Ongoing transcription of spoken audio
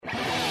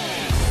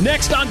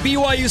Next on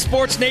BYU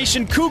Sports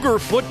Nation, Cougar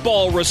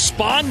football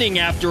responding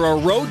after a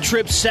road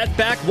trip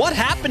setback. What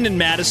happened in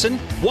Madison?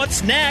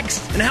 What's next?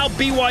 And how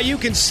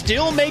BYU can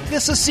still make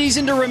this a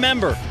season to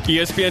remember.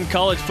 ESPN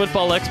college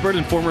football expert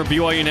and former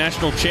BYU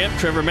national champ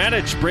Trevor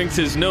Matich brings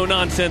his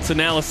no-nonsense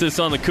analysis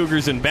on the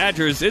Cougars and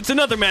Badgers. It's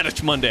another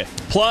Matich Monday.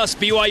 Plus,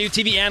 BYU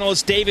TV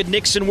analyst David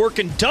Nixon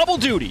working double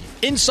duty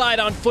inside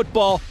on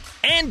football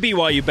and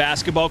BYU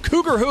basketball.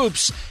 Cougar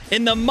Hoops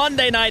in the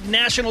Monday Night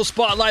National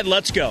Spotlight.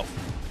 Let's go.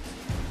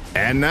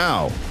 And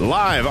now,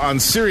 live on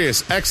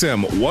Sirius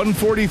XM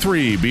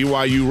 143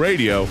 BYU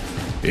Radio,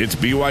 it's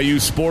BYU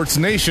Sports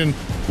Nation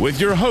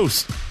with your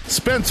hosts,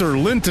 Spencer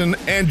Linton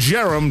and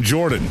Jerem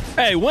Jordan.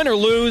 Hey, win or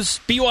lose,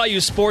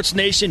 BYU Sports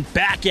Nation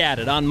back at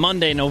it on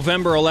Monday,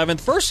 November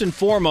 11th. First and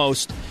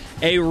foremost,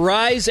 a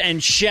rise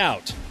and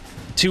shout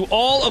to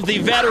all of the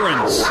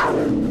veterans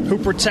who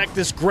protect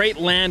this great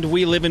land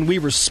we live in. We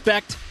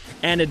respect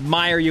and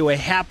admire you. A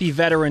happy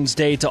Veterans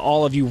Day to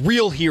all of you.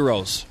 Real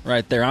heroes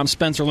right there. I'm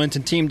Spencer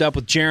Linton, teamed up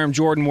with Jerem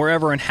Jordan,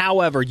 wherever and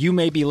however you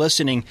may be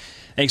listening.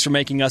 Thanks for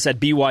making us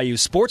at BYU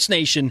Sports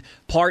Nation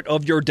part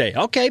of your day.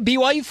 Okay,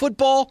 BYU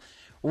football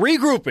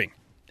regrouping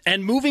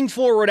and moving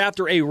forward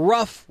after a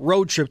rough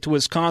road trip to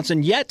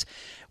Wisconsin, yet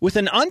with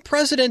an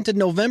unprecedented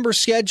November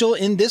schedule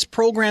in this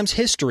program's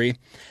history.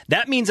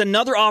 That means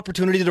another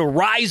opportunity to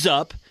rise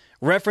up.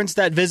 Reference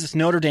that visits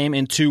Notre Dame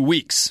in 2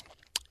 weeks.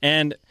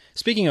 And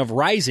speaking of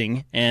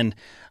rising, and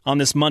on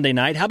this Monday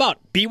night, how about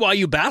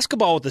BYU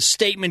basketball with a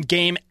statement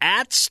game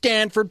at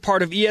Stanford,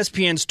 part of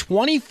ESPN's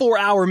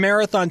 24-hour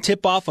marathon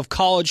tip-off of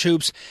college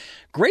hoops.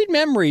 Great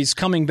memories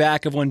coming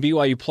back of when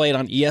BYU played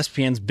on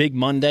ESPN's Big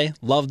Monday.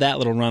 Love that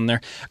little run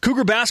there.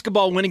 Cougar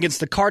basketball win against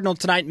the Cardinal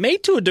tonight may,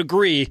 to a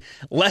degree,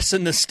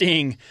 lessen the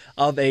sting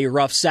of a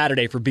rough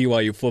Saturday for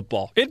BYU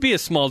football. It'd be a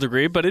small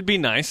degree, but it'd be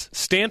nice.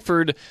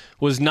 Stanford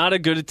was not as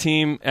good a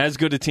team as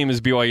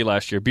BYU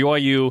last year.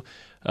 BYU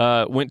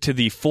went to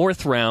the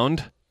fourth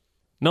round.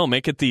 No,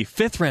 make it the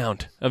fifth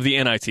round of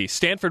the NIT.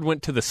 Stanford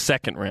went to the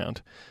second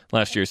round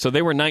last year. So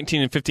they were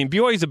 19-15.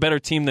 BYU is a better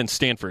team than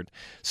Stanford.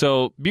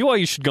 So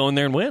BYU should go in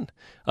there and win.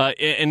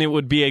 And it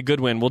would be a good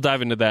win. We'll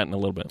dive into that in a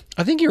little bit.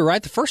 I think you were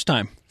right the first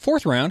time.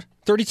 Fourth round,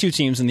 32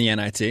 teams in the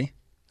NIT.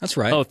 That's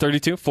right. Oh,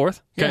 32?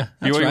 Fourth? Okay. Yeah,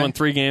 that's BYU right. won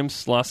 3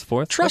 games, lost the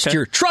fourth.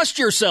 Trust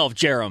yourself,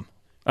 Jerem.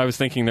 I was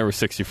thinking there were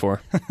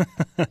 64.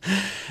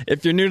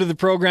 If you're new to the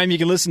program, you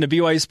can listen to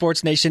BYU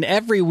Sports Nation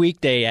every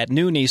weekday at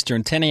noon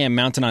Eastern, 10 a.m.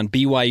 Mountain on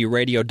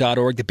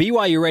BYURadio.org, the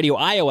BYU Radio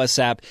iOS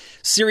app,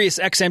 Sirius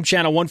XM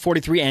Channel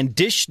 143, and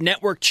Dish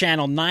Network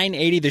Channel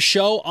 980. The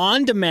show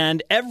on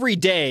demand every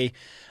day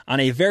on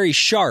a very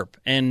sharp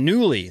and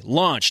newly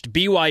launched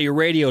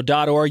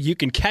BYURadio.org. You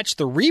can catch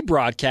the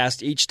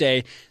rebroadcast each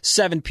day,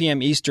 7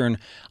 p.m. Eastern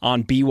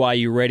on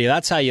BYU Radio.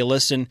 That's how you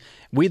listen.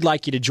 We'd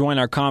like you to join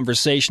our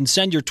conversation.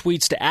 Send your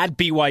tweets to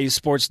 @BYU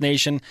Sports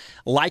Nation.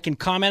 Like and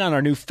comment on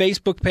our new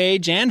Facebook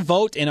page and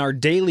vote in our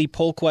daily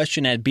poll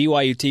question at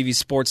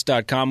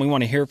BYUTVsports.com. We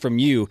want to hear from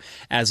you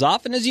as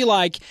often as you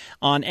like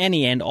on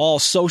any and all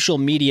social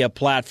media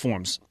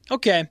platforms.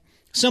 Okay,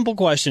 simple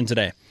question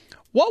today.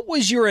 What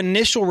was your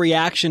initial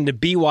reaction to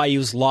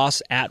BYU's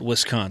loss at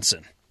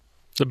Wisconsin?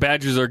 The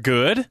Badgers are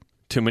good.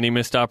 Too many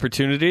missed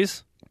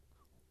opportunities.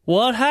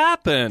 What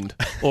happened?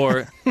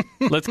 Or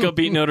let's go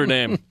beat Notre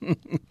Dame.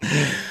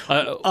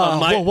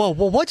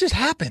 What just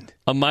happened?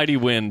 A Mighty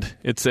Wind.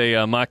 It's a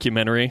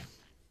mockumentary.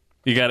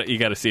 You got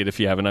to see it if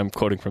you haven't. I'm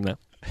quoting from that.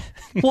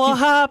 What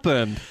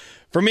happened?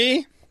 For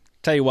me,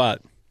 tell you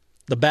what,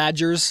 the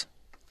Badgers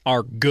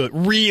are good,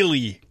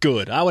 really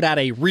good. I would add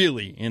a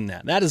really in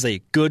that. That is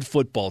a good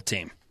football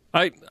team.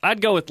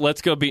 I'd go with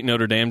let's go beat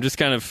Notre Dame. Just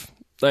kind of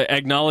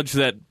acknowledge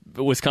that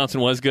Wisconsin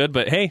was good,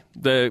 but hey,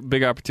 the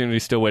big opportunity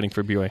is still waiting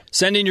for BYU.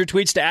 Send in your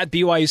tweets to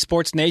 @BYU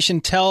Sports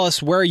Nation. Tell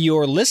us where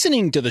you're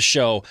listening to the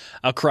show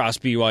across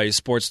BYU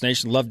Sports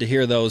Nation. Love to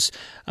hear those,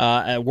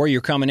 where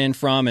you're coming in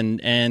from,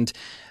 and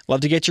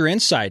love to get your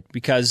insight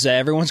because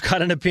everyone's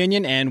got an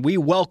opinion, and we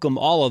welcome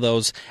all of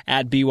those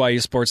at BYU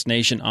Sports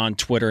Nation on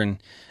Twitter. And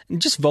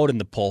just vote in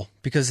the poll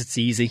because it's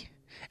easy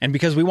and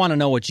because we want to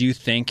know what you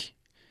think.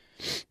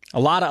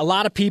 A lot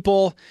of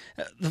people,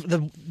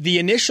 the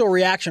initial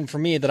reaction for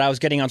me that I was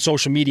getting on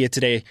social media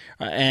today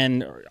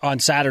and on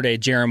Saturday,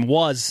 Jerem,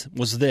 was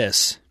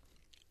this.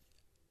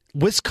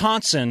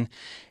 Wisconsin,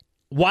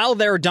 while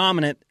they're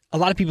dominant, a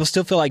lot of people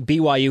still feel like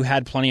BYU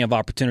had plenty of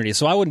opportunities.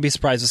 So I wouldn't be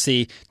surprised to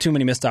see too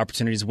many missed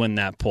opportunities win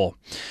that poll.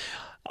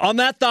 On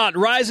that thought,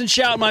 rise and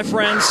shout, my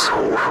friends.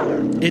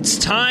 It's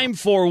time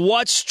for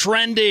What's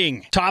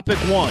Trending. Topic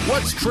 1.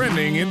 What's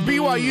trending in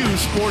BYU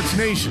Sports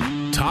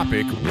Nation?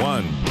 Topic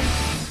 1.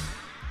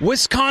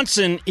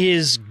 Wisconsin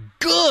is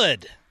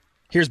good.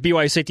 Here's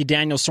BYU safety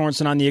Daniel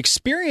Sorensen on the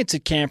experience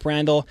at Camp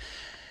Randall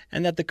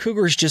and that the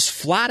Cougars just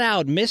flat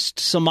out missed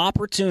some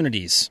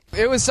opportunities.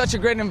 It was such a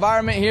great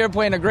environment here,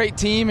 playing a great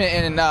team,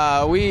 and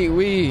we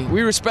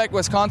respect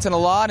Wisconsin a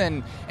lot,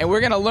 and we're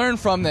going to learn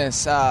from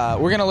this. We're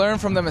going to learn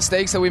from the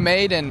mistakes that we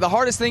made, and the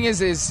hardest thing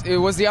is it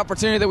was the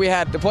opportunity that we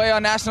had to play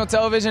on national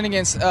television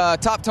against a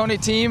top 20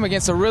 team,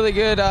 against a really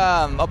good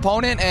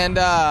opponent, and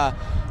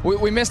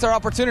we missed our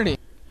opportunity.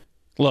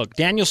 Look,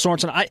 Daniel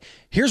Sorensen,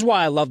 here's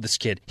why I love this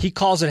kid. He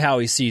calls it how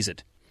he sees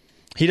it.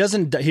 He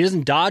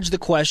doesn't dodge the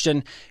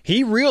question.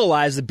 He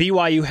realized that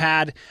BYU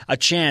had a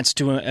chance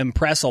to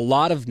impress a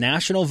lot of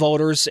national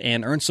voters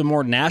and earn some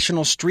more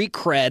national street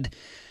cred,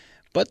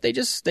 but they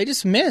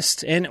just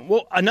missed. And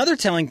another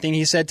telling thing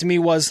he said to me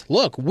was,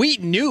 look, we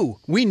knew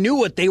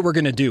what they were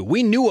going to do.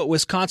 We knew what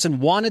Wisconsin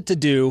wanted to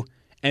do,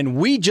 and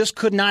we just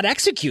could not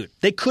execute.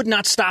 They could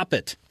not stop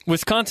it.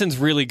 Wisconsin's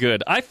really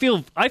good. I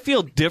feel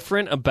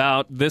different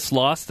about this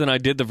loss than I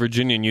did the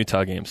Virginia and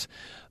Utah games.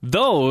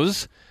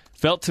 Those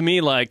felt to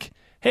me like,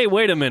 hey,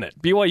 wait a minute.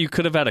 BYU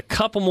could have had a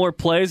couple more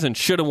plays and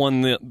should have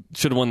won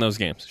those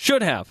games.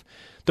 Should have.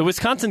 The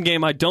Wisconsin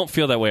game, I don't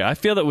feel that way. I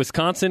feel that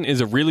Wisconsin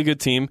is a really good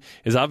team,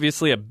 is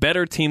obviously a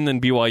better team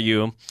than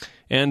BYU,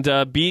 and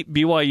beat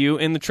BYU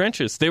in the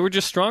trenches. They were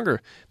just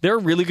stronger. They're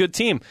a really good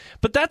team.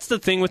 But that's the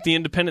thing with the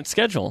independent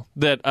schedule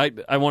that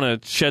I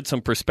want to shed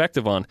some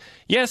perspective on.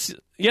 Yes,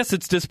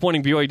 it's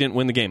disappointing BYU didn't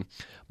win the game.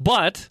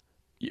 But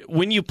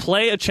when you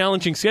play a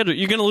challenging schedule,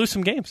 you're going to lose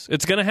some games.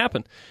 It's going to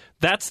happen.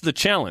 That's the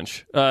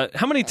challenge.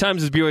 How many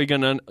times has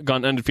BYU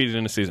gone undefeated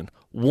in a season?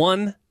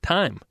 One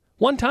time.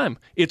 One time.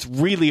 It's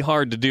really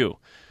hard to do.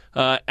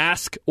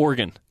 Ask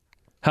Oregon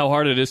how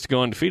hard it is to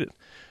go undefeated.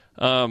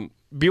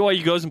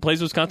 BYU goes and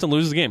plays Wisconsin,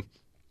 loses the game.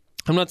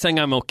 I'm not saying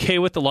I'm okay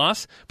with the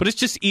loss, but it's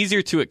just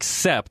easier to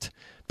accept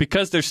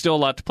because there's still a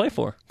lot to play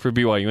for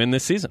BYU in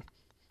this season.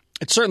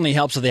 It certainly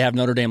helps that they have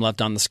Notre Dame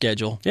left on the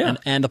schedule,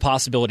 and the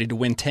possibility to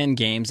win 10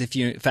 games if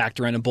you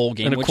factor in a bowl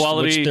game, which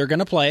they're going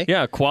to play.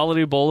 Yeah, a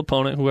quality bowl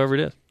opponent, whoever it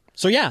is.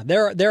 So yeah,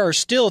 there are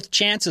still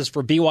chances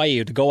for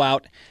BYU to go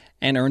out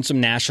and earn some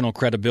national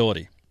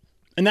credibility,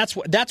 and that's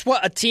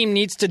what a team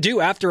needs to do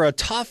after a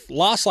tough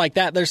loss like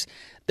that.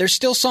 There's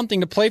still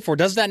something to play for.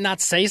 Does that not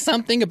say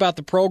something about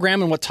the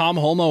program and what Tom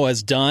Holmoe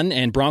has done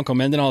and Bronco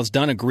Mendenhall has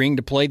done agreeing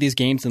to play these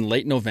games in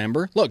late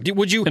November? Look,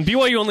 would you... And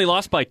BYU only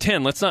lost by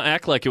 10. Let's not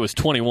act like it was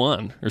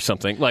 21 or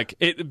something. Like,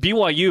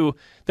 BYU,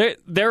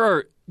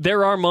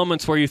 there are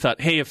moments where you thought,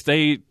 hey, if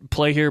they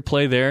play here,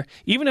 play there,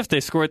 even if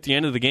they score at the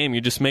end of the game,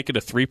 you just make it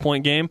a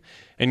 3-point game,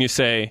 and you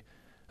say...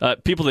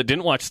 people that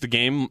didn't watch the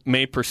game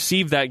may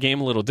perceive that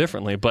game a little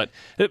differently, but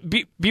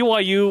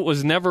BYU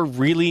was never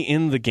really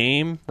in the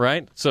game,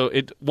 right? So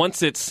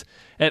once it's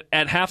at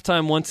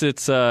halftime, once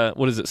it's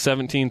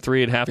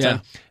 17-3 at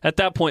halftime. At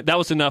that point, that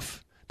was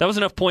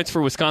enough points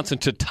for Wisconsin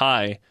to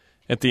tie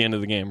at the end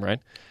of the game, right?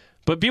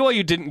 But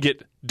BYU didn't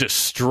get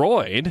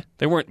destroyed;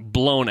 they weren't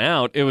blown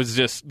out. It was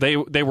just they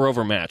were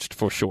overmatched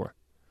for sure.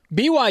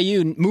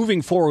 BYU,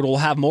 moving forward, will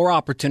have more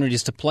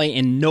opportunities to play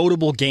in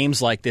notable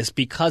games like this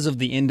because of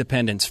the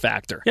independence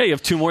factor. Yeah, you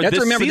have two more this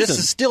season. Remember, this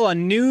is still a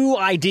new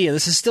idea.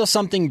 This is still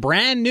something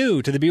brand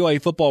new to the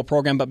BYU football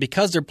program, but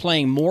because they're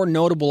playing more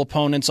notable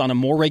opponents on a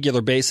more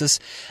regular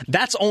basis,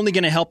 that's only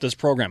going to help this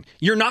program.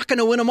 You're not going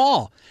to win them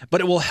all, but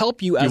it will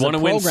help you as a program.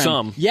 You want to win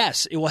some.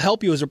 Yes, it will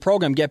help you as a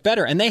program get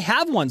better, and they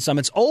have won some.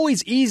 It's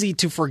always easy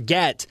to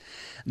forget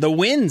the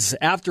wins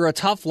after a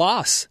tough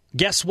loss.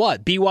 Guess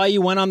what? BYU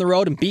went on the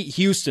road and beat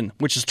Houston,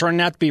 which is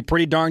turning out to be a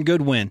pretty darn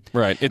good win.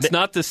 Right. It's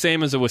not the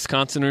same as a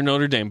Wisconsin or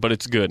Notre Dame, but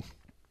it's good.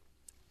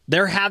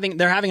 They're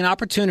having an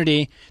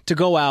opportunity to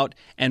go out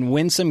and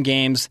win some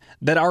games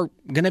that are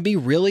going to be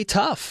really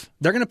tough.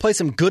 They're going to play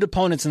some good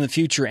opponents in the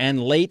future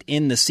and late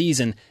in the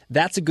season.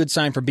 That's a good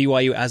sign for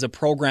BYU as a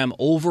program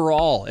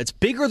overall. It's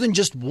bigger than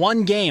just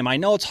one game. I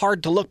know it's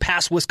hard to look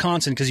past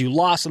Wisconsin because you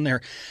lost them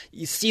there.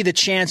 You see the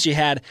chance you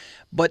had,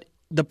 but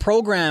the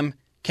program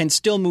can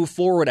still move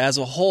forward as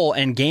a whole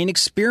and gain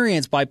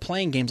experience by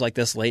playing games like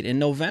this late in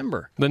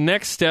November. The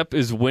next step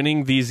is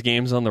winning these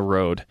games on the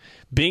road.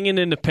 Being an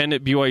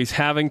independent, BYU is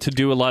having to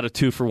do a lot of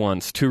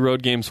 2-for-1s, 2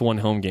 road games, 1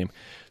 home game.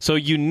 So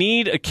you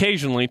need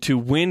occasionally to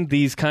win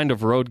these kind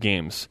of road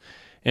games.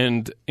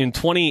 And in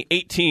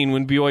 2018,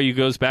 when BYU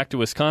goes back to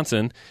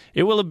Wisconsin,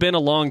 it will have been a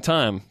long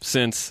time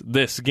since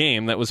this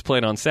game that was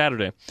played on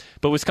Saturday.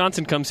 But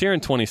Wisconsin comes here in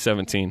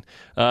 2017.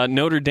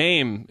 Notre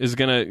Dame is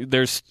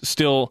there's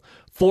still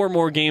 4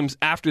 more games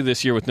after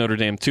this year with Notre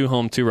Dame, 2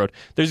 home, 2 road.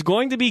 There's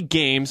going to be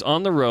games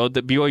on the road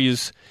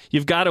that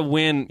you've got to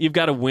win. You've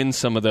got to win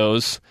some of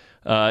those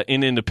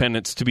in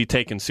independence to be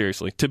taken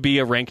seriously, to be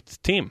a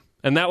ranked team.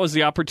 And that was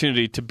the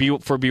opportunity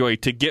for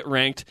BYU to get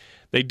ranked.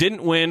 They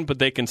didn't win, but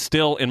they can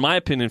still, in my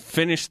opinion,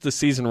 finish the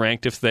season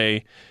ranked if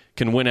they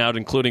can win out,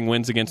 including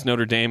wins against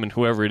Notre Dame and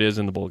whoever it is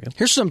in the bowl game.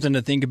 Here's something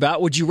to think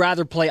about. Would you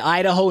rather play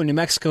Idaho and New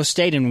Mexico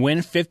State and win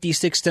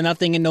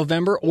 56-0 in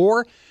November,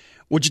 or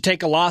would you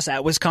take a loss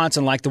at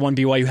Wisconsin like the one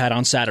BYU had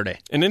on Saturday?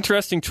 An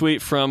interesting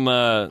tweet from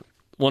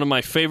one of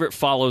my favorite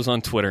follows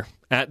on Twitter,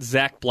 at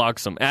Zach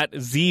Bloxham, at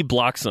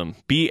ZBloxham,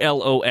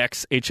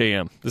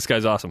 Bloxham. This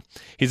guy's awesome.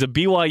 He's a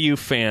BYU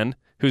fan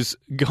who's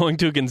going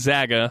to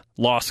Gonzaga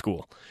Law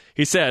School.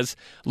 He says,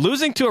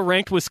 losing to a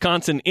ranked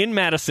Wisconsin in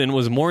Madison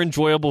was more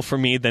enjoyable for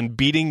me than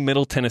beating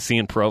Middle Tennessee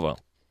in Provo.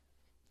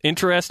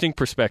 Interesting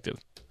perspective.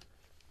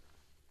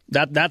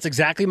 That's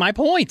exactly my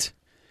point.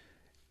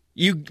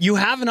 You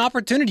have an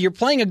opportunity. You're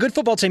playing a good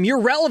football team.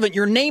 You're relevant.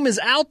 Your name is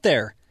out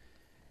there.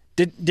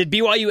 Did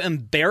BYU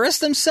embarrass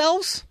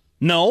themselves?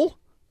 No.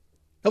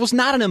 That was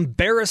not an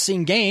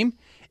embarrassing game.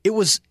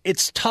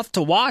 It's tough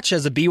to watch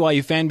as a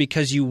BYU fan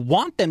because you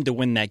want them to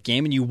win that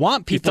game and you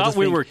want people You thought to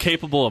we think, were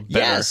capable of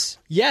better.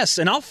 Yes,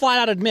 and I'll flat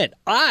out admit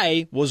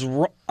I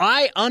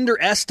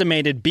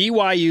underestimated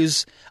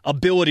BYU's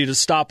ability to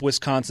stop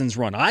Wisconsin's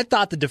run. I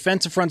thought the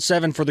defensive front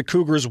seven for the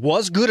Cougars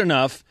was good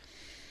enough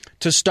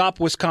to stop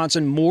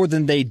Wisconsin more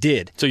than they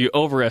did. So you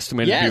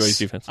overestimated BYU's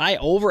defense. I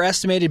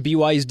overestimated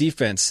BYU's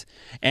defense.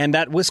 And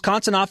that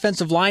Wisconsin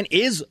offensive line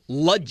is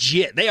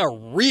legit. They are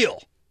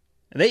real.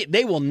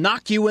 They will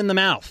knock you in the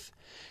mouth.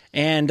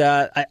 And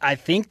I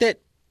think that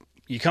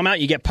you come out,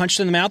 you get punched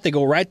in the mouth, they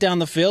go right down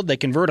the field, they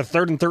convert a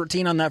 3rd and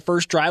 13 on that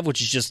first drive,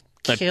 which is just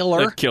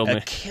killer. That killed me.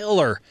 A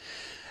killer.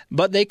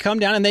 But they come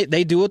down and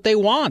they do what they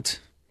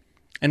want.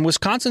 And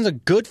Wisconsin's a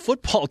good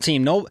football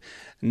team.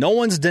 No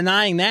one's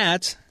denying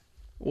that.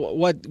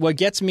 What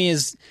gets me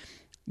is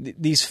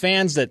these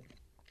fans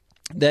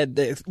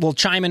that will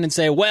chime in and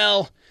say,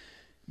 well,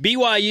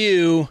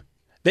 BYU,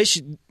 they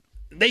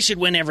should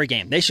win every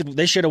game. They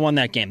should have won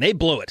that game. They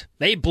blew it.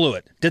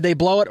 Did they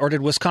blow it, or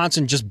did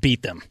Wisconsin just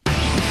beat them?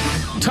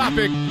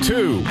 Topic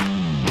 2.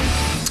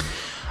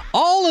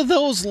 All of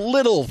those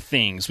little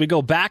things. We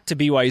go back to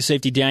BYU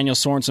safety Daniel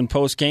Sorensen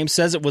post-game,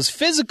 says it was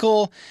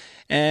physical,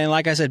 and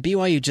like I said,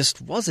 BYU just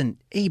wasn't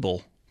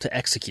able to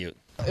execute.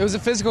 It was a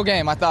physical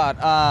game, I thought.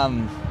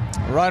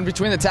 Run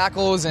between the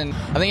tackles, and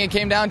I think it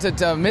came down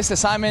to missed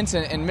assignments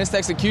and missed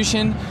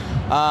execution.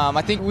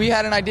 I think we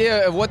had an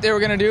idea of what they were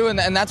going to do,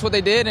 and that's what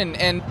they did,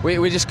 and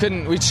we just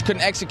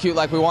couldn't execute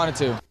like we wanted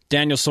to.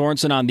 Daniel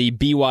Sorensen on the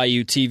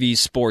BYU TV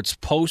Sports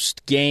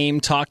post-game,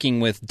 talking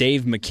with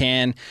Dave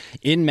McCann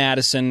in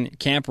Madison.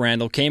 Camp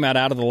Randall came out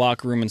of the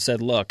locker room and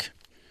said, look,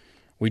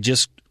 we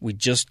just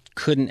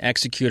couldn't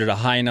execute at a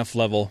high enough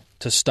level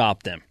to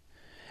stop them.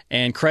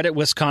 And credit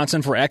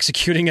Wisconsin for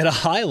executing at a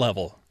high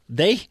level.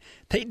 They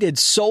did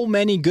so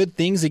many good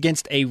things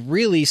against a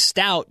really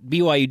stout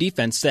BYU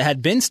defense that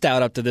had been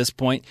stout up to this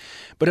point.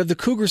 But have the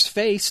Cougars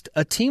faced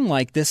a team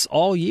like this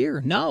all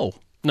year? No.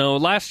 No,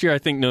 last year I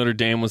think Notre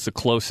Dame was the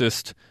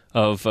closest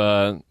of,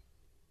 as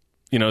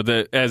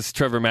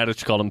Trevor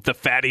Maddich called them, the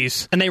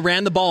fatties. And they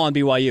ran the ball on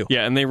BYU.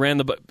 Yeah, and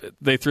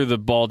they threw the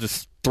ball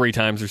just 3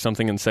 times or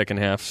something in the second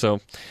half. So,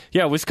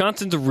 yeah,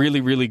 Wisconsin's a really,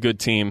 really good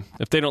team.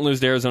 If they don't lose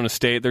to Arizona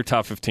State, they're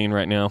top 15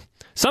 right now.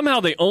 Somehow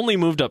they only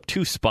moved up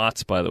 2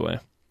 spots, by the way,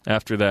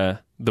 after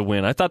the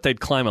win. I thought they'd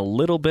climb a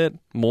little bit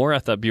more. I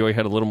thought BYU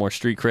had a little more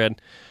street cred.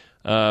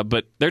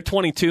 But they're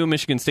 22,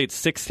 Michigan State's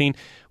 16.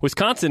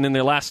 Wisconsin, in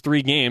their last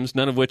 3 games,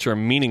 none of which are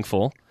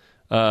meaningful.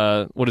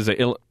 What is it?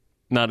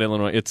 Not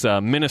Illinois. It's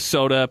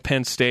Minnesota,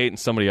 Penn State, and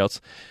somebody else.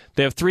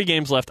 They have 3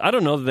 games left. I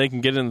don't know that they can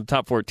get into the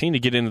top 14 to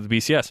get into the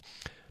BCS.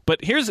 But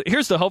here's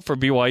the hope for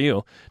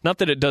BYU. Not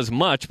that it does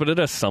much, but it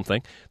does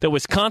something. That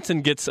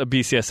Wisconsin gets a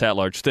BCS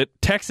at-large. That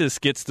Texas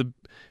gets the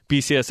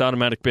BCS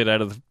automatic bid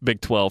out of the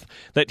Big 12.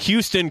 That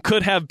Houston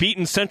could have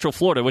beaten Central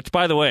Florida, which,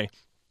 by the way,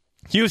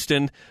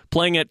 Houston,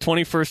 playing at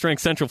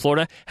 21st-ranked Central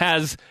Florida,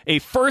 has a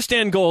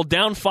first-and goal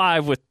down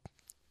 5 with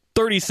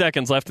 30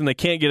 seconds left, and they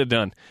can't get it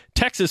done.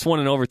 Texas won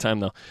in overtime,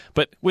 though.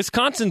 But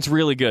Wisconsin's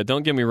really good,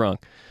 don't get me wrong.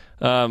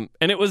 And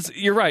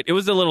you're right, it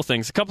was the little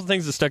things. A couple of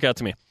things that stuck out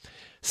to me.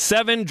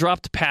 7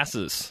 dropped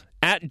passes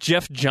at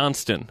Jeff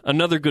Johnston,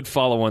 another good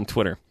follow on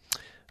Twitter.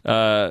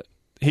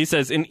 He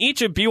says, in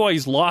each of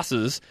BYU's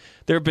losses,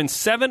 there have been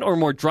 7 or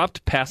more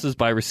dropped passes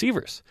by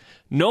receivers.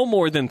 No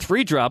more than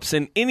 3 drops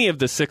in any of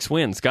the 6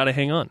 wins. Got to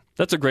hang on.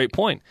 That's a great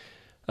point.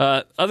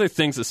 Other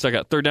things that stuck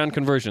out. 3rd down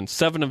conversion,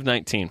 7 of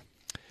 19.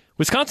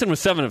 Wisconsin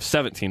was 7 of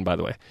 17, by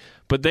the way,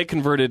 but they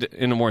converted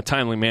in a more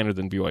timely manner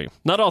than BYU.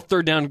 Not all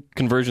 3rd down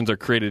conversions are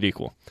created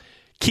equal.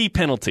 Key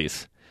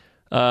penalties.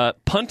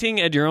 Punting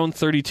at your own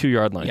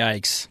 32-yard line.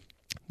 Yikes.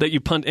 That you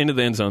punt into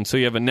the end zone, so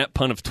you have a net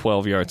punt of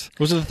 12 yards.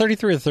 Was it the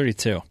 33 or the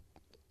 32?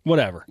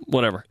 Whatever.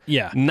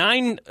 Yeah.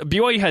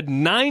 BYU had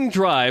 9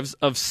 drives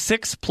of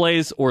 6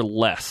 plays or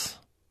less.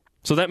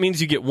 So that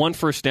means you get 1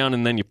 first down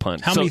and then you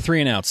punt. How many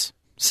 3-and-outs?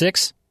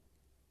 6?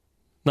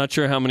 Not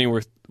sure how many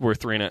were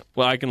 3-and-out.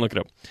 Well, I can look it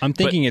up. I'm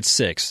thinking it's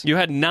 6. You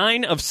had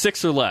 9 of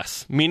 6 or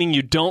less, meaning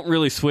you don't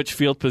really switch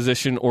field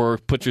position or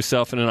put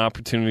yourself in an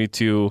opportunity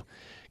to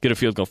get a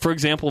field goal. For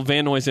example,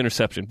 Van Noy's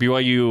interception.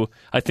 BYU,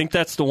 I think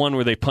that's the one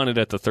where they punted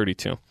at the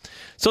 32.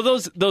 So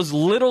those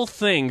little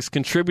things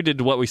contributed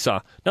to what we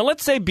saw. Now,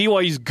 let's say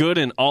BYU's good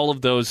in all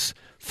of those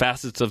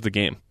facets of the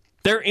game.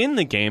 They're in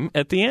the game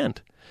at the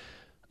end.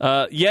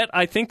 Yet,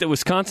 I think that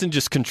Wisconsin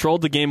just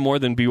controlled the game more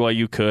than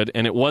BYU could,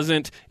 and it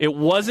wasn't that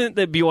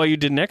BYU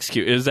didn't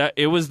execute.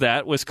 It was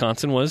that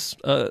Wisconsin was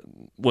a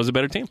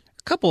better team.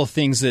 A couple of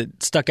things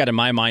that stuck out in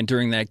my mind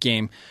during that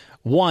game.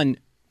 One,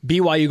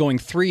 BYU going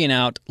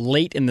 3-and-out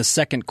late in the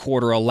second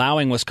quarter,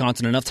 allowing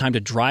Wisconsin enough time to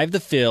drive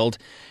the field,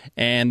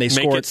 and they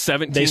score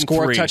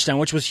a touchdown,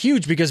 which was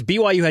huge because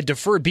BYU had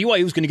deferred.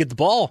 BYU was going to get the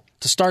ball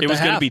to start the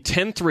half. It was going to be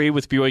 10-3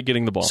 with BYU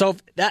getting the ball. So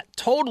that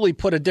totally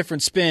put a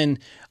different spin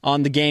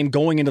on the game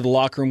going into the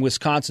locker room.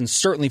 Wisconsin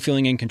certainly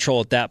feeling in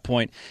control at that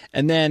point.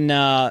 And then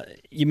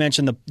you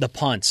mentioned the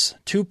punts.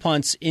 2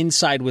 punts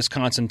inside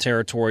Wisconsin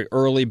territory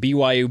early.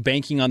 BYU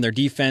banking on their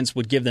defense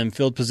would give them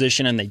field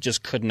position, and they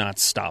just could not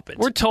stop it.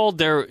 We're told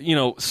they're,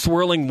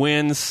 swirling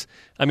winds.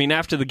 I mean,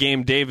 after the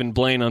game, Dave and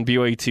Blaine on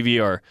BYU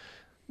TV are...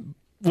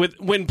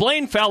 When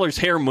Blaine Fowler's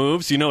hair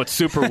moves, it's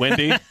super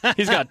windy.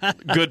 He's got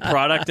good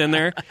product in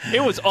there.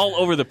 It was all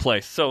over the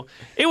place. So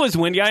it was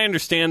windy. I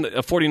understand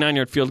a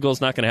 49-yard field goal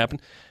is not going to happen.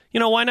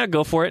 Why not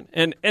go for it?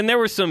 And there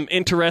were some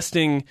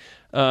interesting...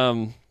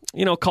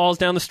 calls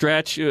down the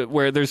stretch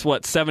where there's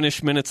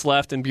 7-ish minutes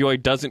left and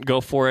BYU doesn't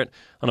go for it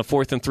on a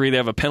 4th and 3. They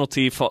have a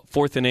penalty,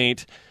 4th and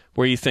 8,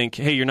 where you think,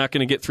 hey, you're not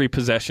going to get 3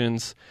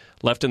 possessions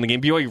left in the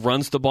game. BYU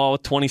runs the ball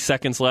with 20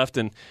 seconds left,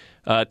 and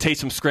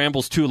Taysom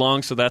scrambles too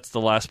long, so that's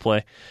the last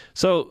play.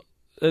 So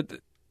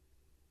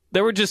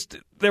there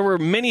were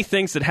many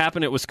things that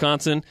happened at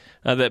Wisconsin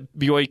that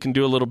BYU can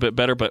do a little bit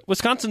better, but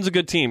Wisconsin's a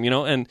good team,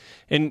 and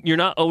you're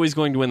not always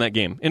going to win that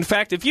game. In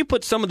fact, if you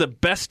put some of the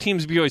best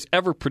teams BYU's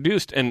ever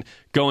produced and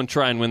go and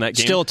try and win that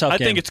game, still a tough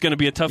game. I think it's going to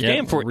be a tough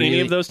game for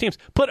any of those teams.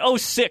 Put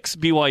 06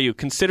 BYU,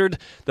 considered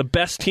the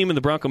best team in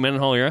the Bronco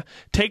Mendenhall era,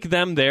 take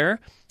them there.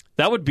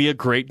 That would be a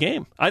great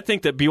game. I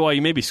think that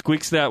BYU maybe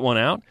squeaks that one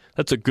out.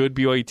 That's a good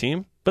BYU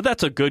team, but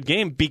that's a good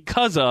game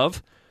because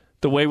of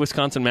the way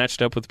Wisconsin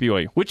matched up with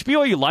BYU, which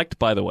BYU liked,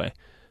 by the way,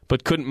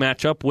 but couldn't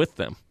match up with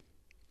them.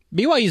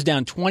 BYU's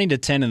down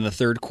 20-10 in the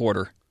third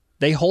quarter.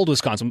 They hold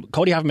Wisconsin.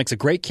 Cody Hoffman makes a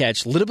great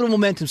catch, a little bit of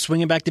momentum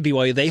swinging back to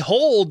BYU. They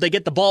hold, they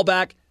get the ball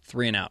back,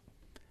 3 and out.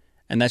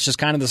 And that's just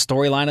kind of the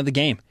storyline of the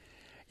game.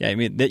 Yeah, I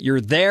mean, that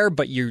you're there,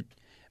 but you're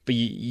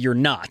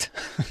not.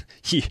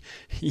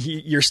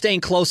 You're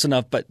staying close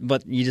enough, but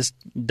you just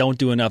don't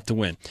do enough to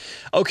win.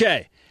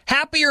 Okay,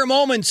 happier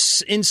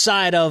moments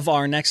inside of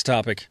our next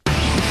topic.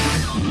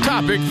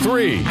 Topic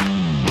 3.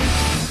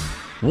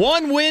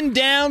 1 win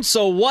down,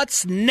 so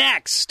what's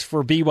next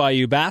for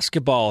BYU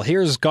basketball?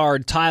 Here's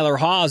guard Tyler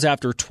Haws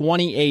after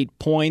 28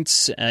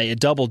 points, a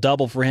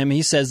double-double for him.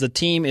 He says the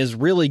team is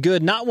really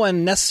good, not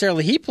when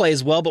necessarily he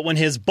plays well, but when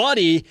his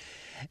buddy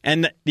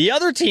and the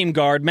other team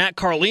guard, Matt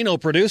Carlino,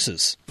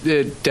 produces.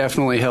 It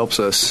definitely helps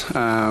us.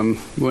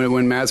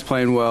 When Matt's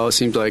playing well, it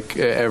seems like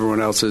everyone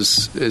else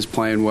is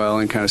playing well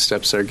and kind of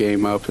steps their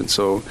game up. And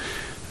so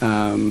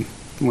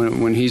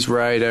when he's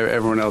right,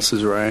 everyone else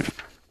is right.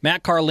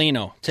 Matt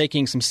Carlino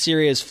taking some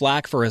serious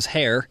flack for his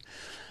hair,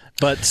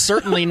 but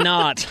certainly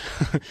not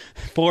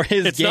for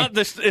his game.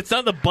 It's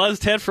not the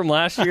buzzed head from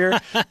last year,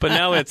 but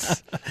now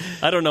it's,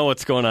 I don't know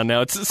what's going on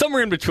now. It's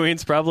somewhere in between.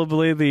 It's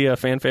probably the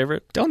fan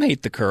favorite. Don't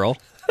hate the curl.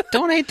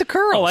 Don't hate the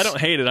curls. Oh, I don't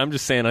hate it. I'm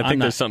just saying I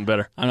think there's something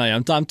better.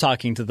 I'm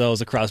talking to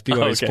those across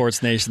BYU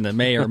Sports Nation that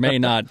may or may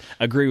not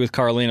agree with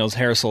Carlino's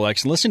hair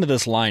selection. Listen to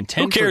this line.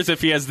 Who cares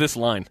if he has this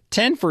line?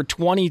 10 for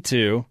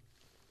 22,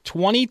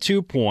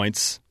 22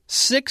 points,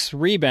 6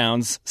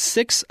 rebounds,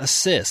 6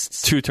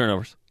 assists. 2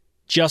 turnovers.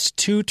 Just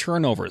 2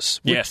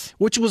 turnovers. Yes.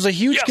 Which was a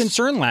huge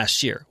concern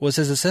last year, was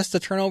his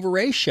assist-to-turnover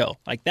ratio.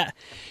 Like that.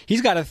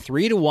 He's got a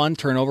 3-to-1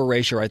 turnover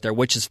ratio right there,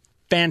 which is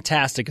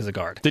fantastic as a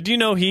guard. Did you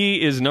know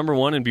he is number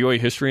 1 in BYU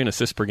history in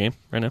assists per game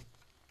right now?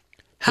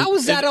 How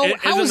is that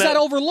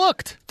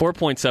overlooked?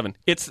 4.7.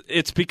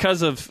 It's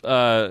because of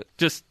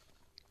just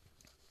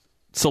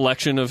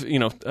selection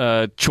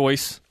of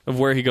choice of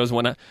where he goes and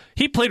whatnot.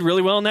 He played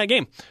really well in that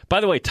game.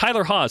 By the way,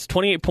 Tyler Haws,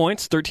 28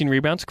 points, 13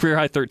 rebounds, career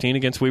high 13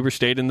 against Weber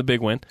State in the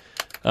big win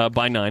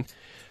by 9.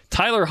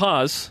 Tyler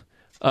Haws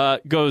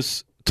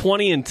goes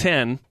 20 and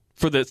 10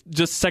 for the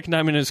just second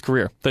time in his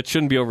career. That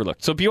shouldn't be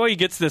overlooked. So BYU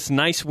gets this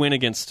nice win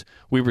against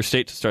Weber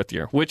State to start the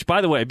year, which,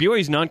 by the way,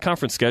 BYU's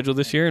non-conference schedule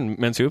this year in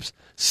men's hoops,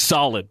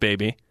 solid,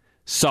 baby.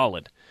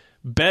 Solid.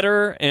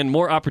 Better and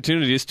more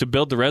opportunities to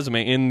build the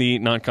resume in the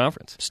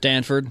non-conference.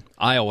 Stanford,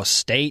 Iowa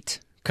State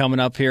coming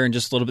up here in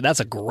just a little bit. That's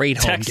a great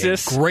home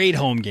Texas, game. Great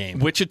home game.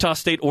 Wichita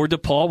State or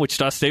DePaul.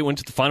 Wichita State went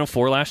to the Final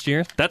Four last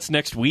year. That's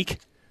next week.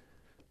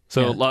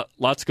 So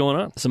lots going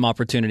on. Some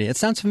opportunity. It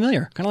sounds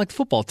familiar. Kind of like the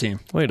football team.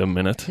 Wait a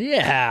minute.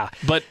 Yeah.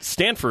 But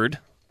Stanford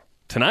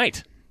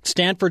tonight.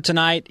 Stanford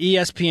tonight,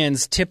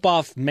 ESPN's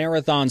tip-off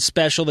marathon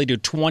special. They do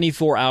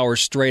 24 hours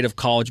straight of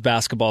college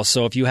basketball.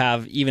 So if you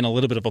have even a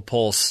little bit of a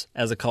pulse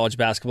as a college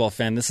basketball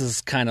fan, this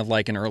is kind of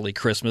like an early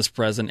Christmas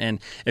present. And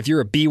if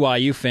you're a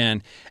BYU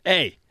fan,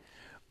 hey,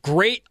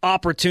 great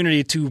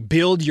opportunity to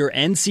build your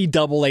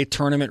NCAA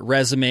tournament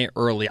resume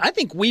early. I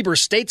think Weber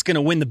State's going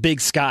to win the Big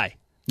Sky.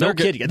 No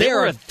kidding. They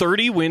were a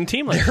 30-win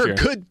team last year.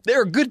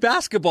 They're a good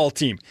basketball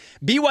team.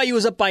 BYU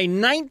was up by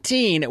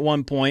 19 at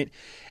one point,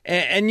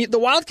 and the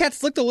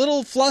Wildcats looked a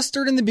little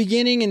flustered in the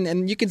beginning,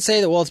 and you can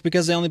say that, well, it's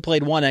because they only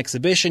played one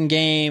exhibition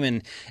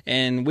game,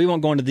 and we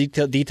won't go into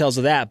details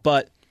of that,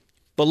 but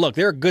look,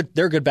 they're a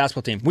good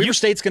basketball team. Weber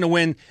State's going to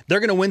win. They're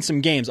going to win some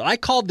games. I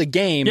called the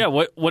game. Yeah,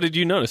 what did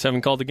you notice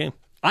having called the game?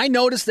 I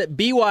noticed that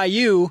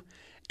BYU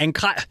and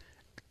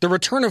the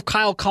return of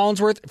Kyle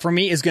Collinsworth, for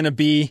me, is going to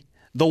be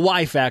the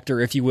Y factor,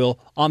 if you will,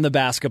 on the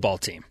basketball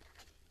team.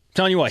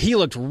 Telling you what, he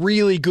looked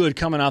really good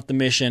coming off the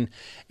mission,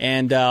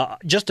 and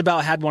just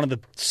about had one of the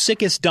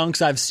sickest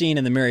dunks I've seen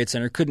in the Marriott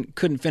Center.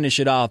 Couldn't finish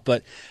it off,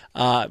 but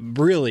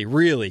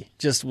really,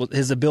 just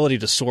his ability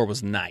to soar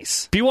was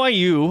nice.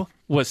 BYU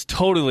was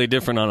totally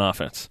different on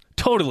offense.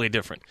 Totally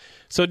different.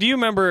 So do you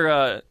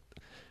remember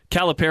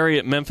Calipari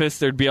at Memphis?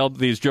 There'd be all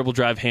these dribble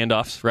drive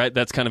handoffs, right?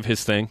 That's kind of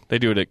his thing. They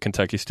do it at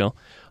Kentucky still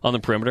on the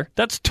perimeter.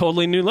 That's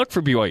totally new look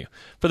for BYU.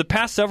 For the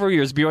past several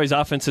years, BYU's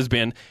offense has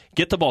been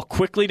get the ball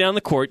quickly down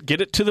the court,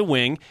 get it to the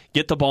wing,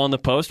 get the ball in the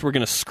post. We're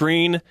going to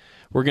screen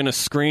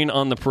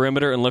on the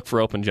perimeter and look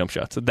for open jump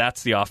shots. So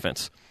that's the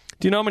offense.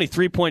 Do you know how many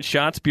 3-point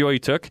shots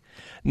BYU took?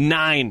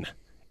 9.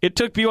 It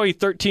took BYU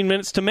 13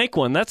 minutes to make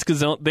one. That's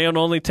because they had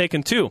only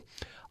taken 2.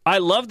 I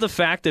love the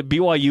fact that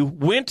BYU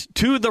went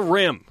to the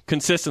rim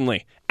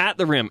consistently. At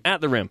the rim.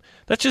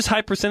 That's just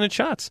high percentage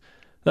shots.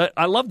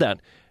 I love that.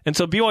 And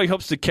so BYU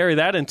hopes to carry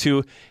that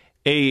into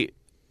a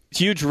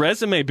huge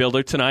resume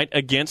builder tonight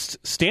against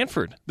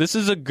Stanford. This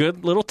is a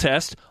good little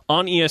test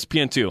on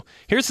ESPN2.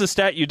 Here's the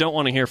stat you don't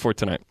want to hear for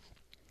tonight.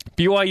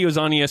 BYU is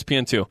on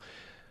ESPN2.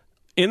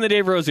 In the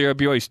Dave Rose era,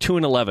 BYU's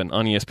 2-11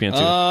 on ESPN2.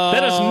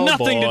 That has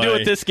nothing to do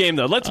with this game,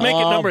 though. Let's make it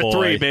number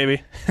 3,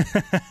 baby.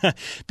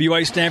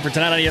 BYU Stanford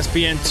tonight on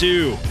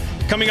ESPN2.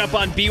 Coming up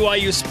on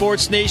BYU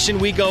Sports Nation,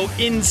 we go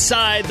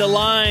inside the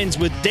lines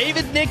with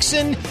David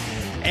Nixon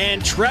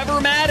and Trevor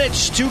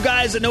Matich, two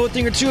guys that know a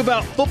thing or two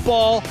about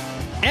football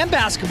and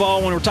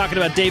basketball when we're talking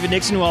about David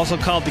Nixon, who also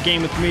called the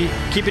game with me.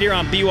 Keep it here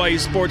on BYU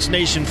Sports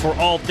Nation for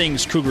all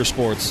things Cougar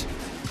sports.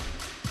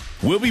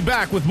 We'll be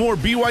back with more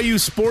BYU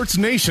Sports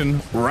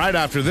Nation right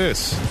after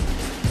this.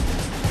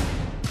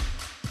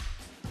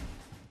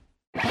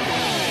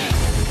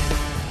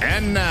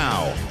 And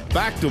now,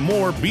 back to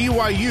more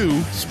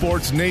BYU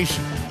Sports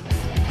Nation.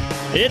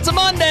 It's a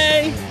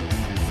Monday.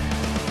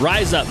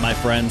 Rise up, my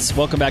friends.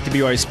 Welcome back to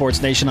BYU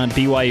Sports Nation on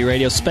BYU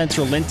Radio.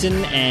 Spencer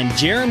Linton and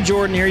Jerem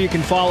Jordan here. You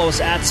can follow us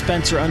at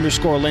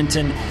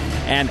Spencer_Linton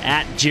and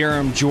at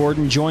Jerem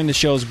Jordan. Join the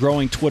show's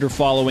growing Twitter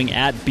following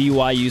at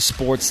BYU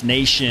Sports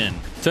Nation.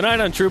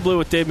 Tonight on True Blue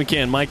with Dave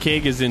McCann, Mike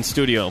Hague is in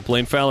studio.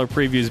 Blaine Fowler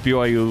previews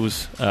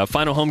BYU's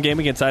final home game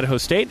against Idaho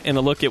State and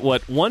a look at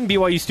what one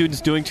BYU student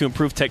is doing to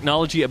improve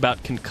technology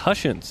about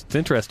concussions. It's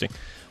interesting.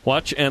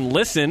 Watch and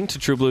listen to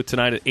True Blue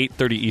tonight at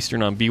 8:30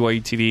 Eastern on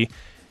BYU TV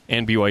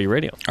and BYU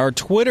Radio. Our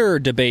Twitter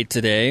debate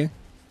today,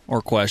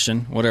 or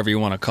question, whatever you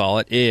want to call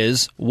it,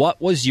 is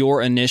what was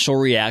your initial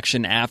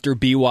reaction after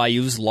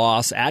BYU's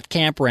loss at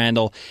Camp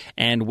Randall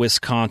and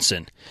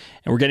Wisconsin?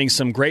 And we're getting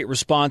some great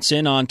response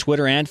in on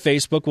Twitter and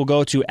Facebook. We'll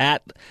go to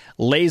at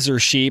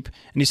LaserSheep.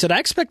 And he said, I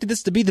expected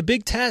this to be the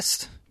big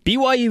test.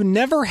 BYU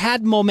never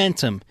had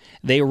momentum.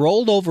 They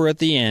rolled over at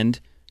the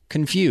end,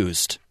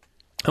 confused.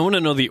 I want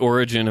to know the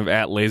origin of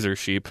at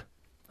LaserSheep.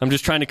 I'm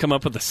just trying to come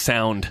up with a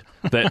sound.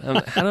 How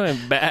do I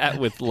bat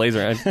with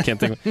laser? I can't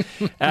think of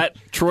it. At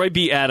Troy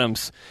B.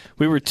 Adams,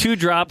 we were 2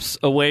 drops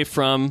away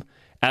from,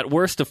 at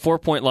worst, a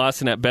 4-point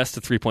loss and at best,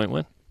 a 3-point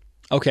win.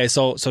 Okay,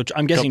 so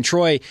I'm guessing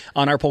Troy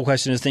on our poll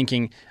question is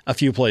thinking a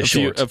few plays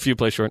short. A few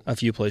plays short.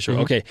 Mm-hmm.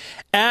 Okay.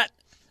 At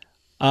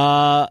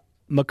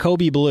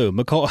Mokobe Blue.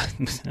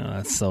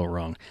 That's so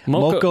wrong.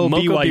 Moko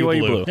BYU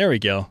Blue. There we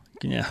go.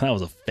 Yeah, that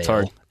was a fail. It's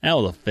hard. That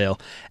was a fail.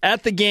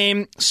 At the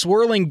game,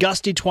 swirling,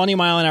 gusty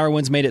 20-mile-an-hour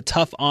winds made it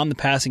tough on the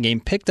passing game.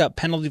 Picked up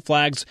penalty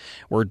flags,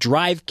 were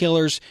drive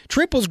killers.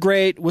 Trip was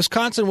great.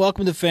 Wisconsin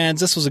welcomed the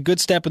fans. This was a good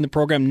step in the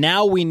program.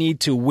 Now we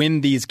need to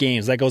win these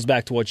games. That goes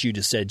back to what you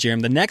just said,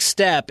 Jeremy. The next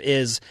step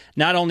is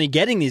not only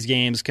getting these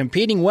games,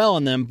 competing well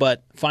in them,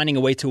 but finding a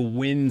way to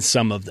win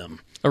some of them.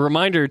 A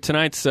reminder,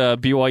 tonight's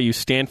BYU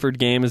Stanford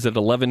game is at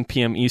 11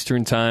 p.m.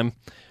 Eastern Time.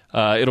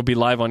 It'll be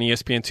live on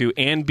ESPN2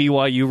 and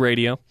BYU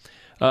Radio.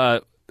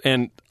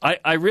 And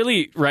I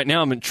really, right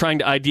now, I'm trying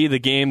to ID the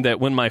game that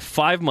when my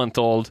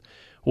 5-month-old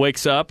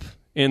wakes up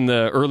in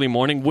the early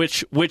morning,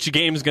 which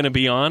game is going to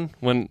be on?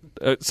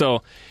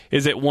 So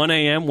is it 1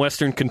 a.m.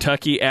 Western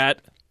Kentucky at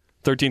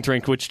 13th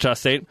ranked Wichita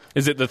State?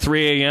 Is it the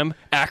 3 a.m.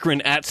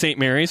 Akron at St.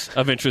 Mary's,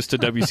 of interest to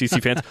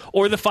WCC fans?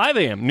 Or the 5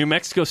 a.m. New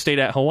Mexico State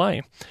at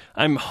Hawaii?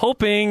 I'm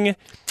hoping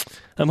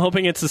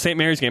it's the St.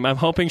 Mary's game. I'm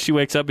hoping she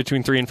wakes up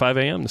between 3 and 5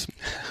 a.m.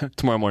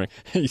 tomorrow morning.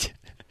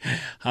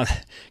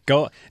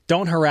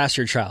 Don't harass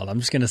your child. I'm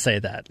just going to say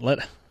that.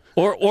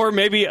 Or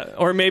maybe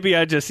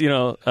I just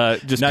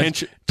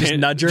nudge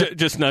her.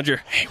 Just nudge her.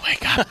 Hey,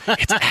 wake up!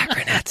 It's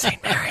Akron at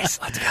St. Mary's.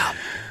 Let's go.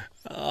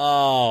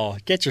 Oh,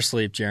 get your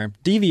sleep, Jeremy.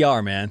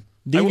 DVR, man.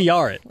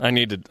 DVR it. I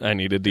need a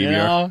DVR. You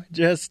know,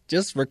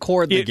 just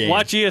record the game.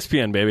 Watch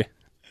ESPN, baby.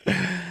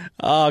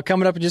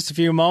 Coming up in just a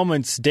few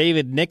moments,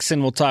 David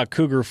Nixon will talk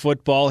Cougar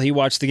football. He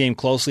watched the game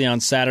closely on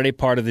Saturday,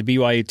 part of the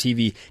BYU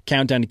TV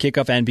Countdown to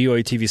Kickoff and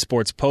BYU TV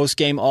Sports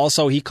postgame.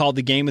 Also, he called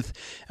the game with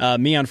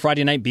me on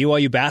Friday night,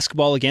 BYU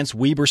basketball against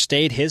Weber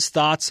State. His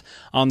thoughts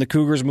on the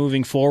Cougars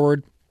moving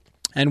forward.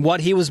 and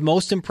what he was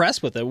most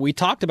impressed with. We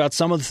talked about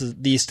some of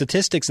the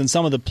statistics and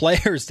some of the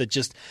players that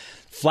just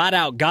flat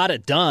out got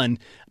it done.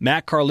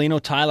 Matt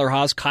Carlino, Tyler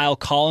Haws, Kyle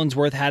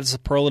Collinsworth had a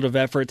superlative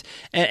effort.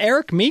 And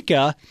Eric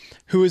Mika,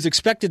 who is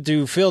expected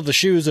to fill the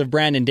shoes of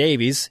Brandon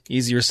Davies,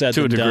 easier said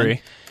than done. To a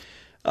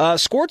degree.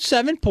 Scored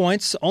 7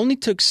 points, only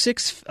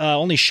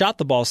shot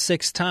the ball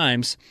 6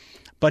 times.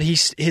 But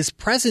his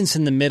presence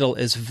in the middle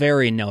is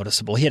very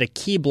noticeable. He had a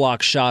key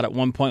block shot at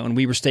one point when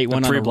Weber State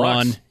went on a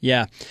run.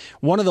 Yeah.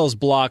 One of those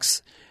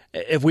blocks,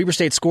 if Weber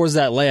State scores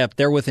that layup,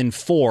 they're within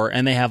 4,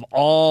 and they have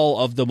all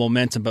of the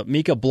momentum. But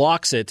Mika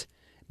blocks it.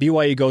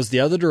 BYU goes the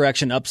other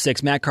direction, up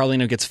 6. Matt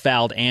Carlino gets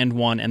fouled and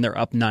 1, and they're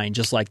up 9,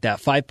 just like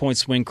that. 5-point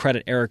swing,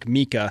 credit Eric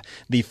Mika,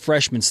 the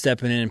freshman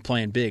stepping in and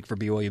playing big for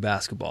BYU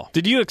basketball.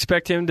 Did you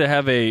expect him to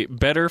have a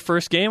better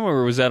first game,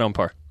 or was that on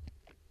par?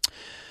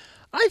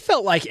 I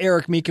felt like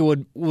Eric Mika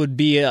would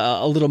be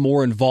a little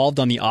more involved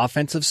on the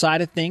offensive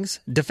side of things.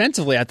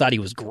 Defensively, I thought he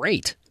was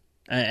great.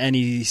 And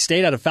he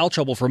stayed out of foul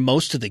trouble for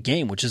most of the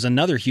game, which is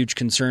another huge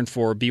concern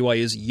for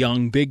BYU's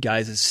young big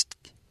guys, is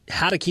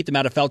how to keep them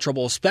out of foul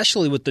trouble,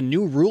 especially with the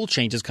new rule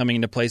changes coming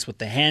into place with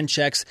the hand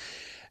checks.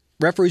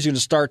 Referees are going to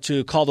start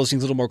to call those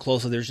things a little more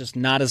closely. There's just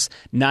not as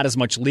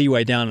much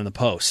leeway down in the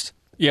post.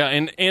 Yeah,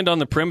 and on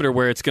the perimeter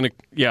where it's gonna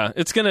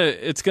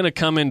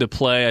come into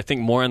play, I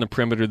think more on the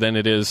perimeter than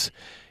it is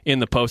in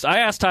the post. I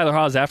asked Tyler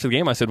Haws after the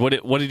game, I said, what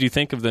did you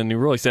think of the new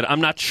rule? He said, I'm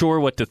not sure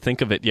what to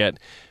think of it yet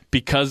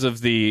because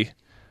of the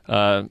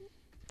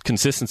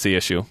consistency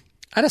issue.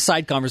 I had a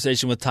side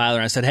conversation with Tyler,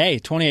 and I said, hey,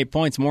 28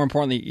 points, more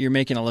importantly, you're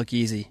making it look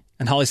easy.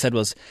 And all he said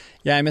was,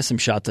 yeah, I missed some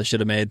shots I should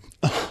have made.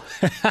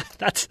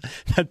 That's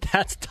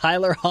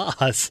Tyler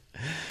Haws.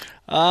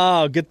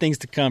 Oh, good things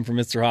to come from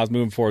Mr. Haws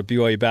moving forward.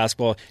 BYU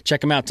basketball.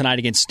 Check him out tonight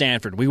against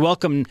Stanford. We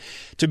welcome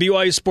to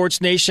BYU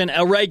Sports Nation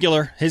a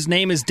regular. His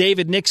name is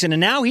David Nixon, and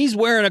now he's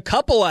wearing a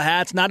couple of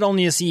hats. Not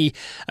only is he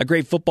a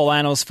great football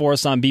analyst for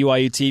us on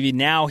BYU TV,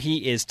 now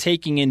he is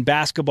taking in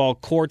basketball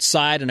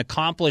courtside, an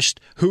accomplished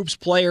hoops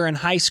player in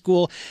high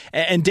school.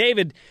 And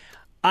David,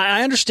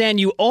 I understand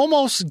you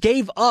almost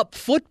gave up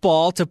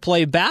football to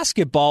play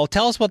basketball.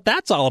 Tell us what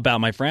that's all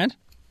about, my friend.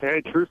 Hey,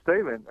 true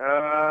statement.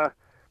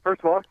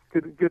 First of all,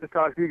 good to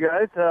talk to you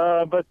guys.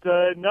 But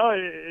no,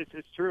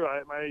 it's true.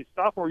 My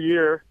sophomore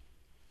year,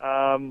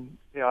 I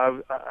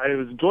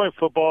was enjoying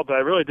football, but I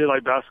really did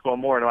like basketball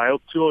more. And my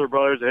 2 older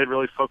brothers, they had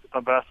really focused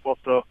on basketball.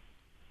 So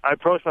I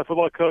approached my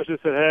football coach and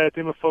said, hey, I think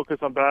I'm going to focus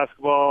on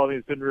basketball. I mean,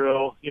 it's been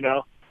real,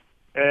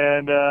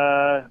 And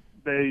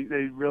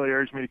they really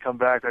urged me to come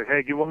back. Like,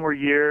 hey, give 1 more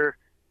year.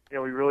 We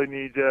really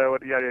need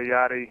yada, yada,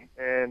 yada.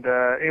 And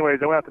anyways,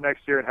 I went out the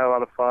next year and had a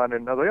lot of fun.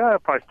 And I was like, I'll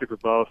probably stick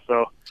with both.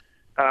 So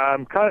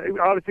I'm kind of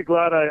obviously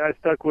glad I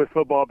stuck with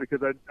football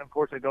because I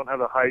unfortunately don't have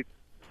the height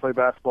to play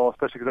basketball,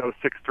 especially because I was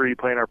 6'3"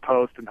 playing our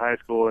post in high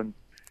school, and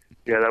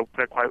that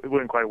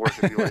wouldn't quite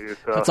work at BYU.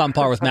 So. That's on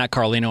par with Matt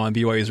Carlino on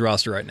BYU's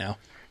roster right now.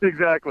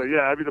 Exactly,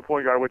 yeah. I'd be the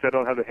point guard, which I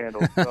don't have the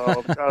handle,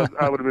 so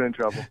I would have been in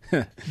trouble.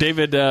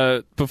 David,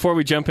 before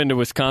we jump into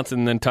Wisconsin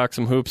and then talk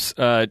some hoops,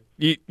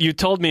 you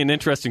told me an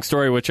interesting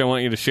story, which I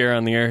want you to share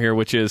on the air here,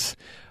 which is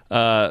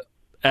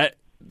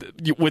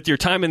with your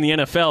time in the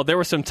NFL, there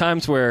were some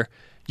times where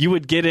you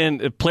would get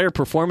in player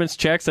performance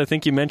checks. I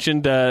think you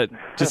mentioned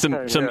just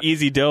some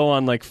easy dough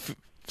on like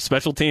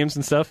special teams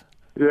and stuff.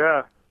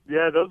 Yeah,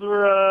 those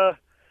were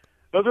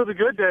the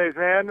good days,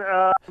 man.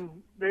 So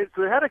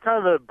they had a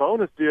kind of a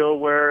bonus deal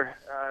where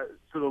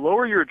so the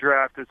lower you were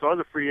drafted, so I was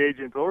a free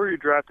agent, the lower you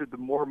drafted, the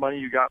more money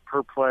you got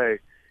per play.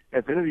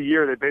 At the end of the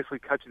year, they basically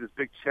cut you this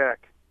big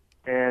check.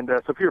 And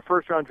so if you're a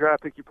first-round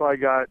draft pick, you probably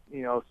got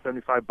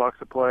 $75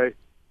 a play.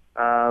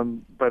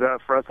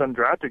 But for us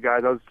undrafted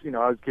guys, I was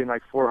getting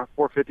like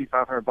 $450,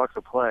 $500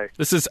 a play.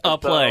 This is a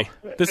play.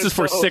 This is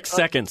for 6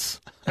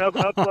 seconds. A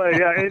play,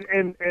 yeah.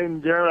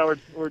 And Jeremy and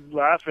I were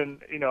laughing.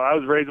 I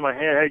was raising my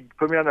hand. Hey,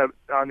 put me on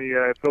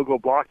the field goal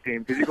block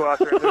team because you go out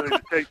there and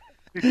literally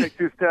you take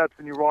 2 steps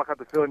and you walk out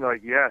the field and you're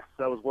like, yes,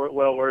 that was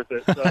well worth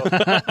it. So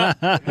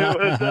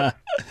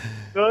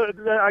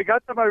so I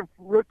got to my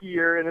rookie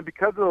year, and then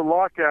because of the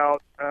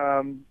lockout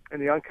and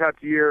the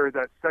uncapped year,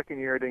 that second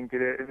year I didn't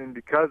get it, and then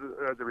because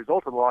as a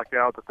result of the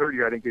lockout, the third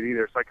year I didn't get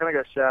either. So I kind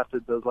of got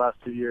shafted those last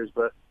 2 years,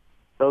 but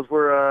those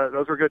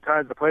were good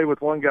times. I played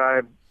with one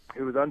guy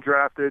who was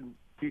undrafted,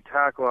 D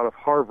tackle out of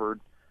Harvard,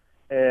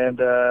 and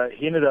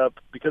he ended up,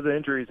 because of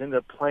injuries,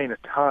 playing a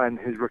ton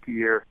his rookie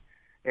year.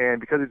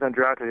 And because he's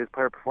undrafted, his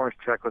player performance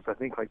check was, I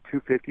think, like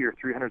 $250,000 or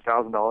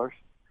 $300,000,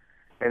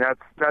 and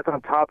that's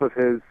on top of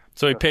his.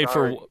 So he paid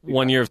for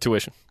 1 year of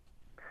tuition.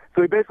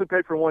 So he basically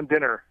paid for one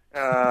dinner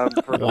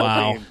for the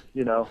whole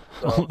team.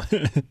 So.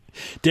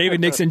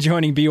 David Nixon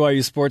joining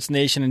BYU Sports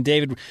Nation, and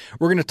David,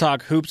 we're going to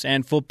talk hoops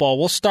and football.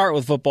 We'll start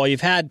with football. You've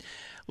had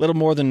a little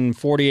more than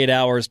 48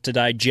 hours to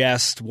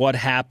digest what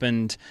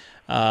happened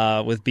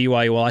with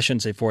BYU. Well, I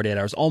shouldn't say 48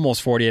 hours,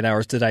 almost 48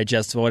 hours to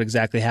digest what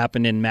exactly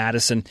happened in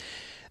Madison.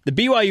 the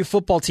BYU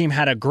football team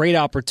had a great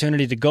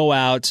opportunity to go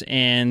out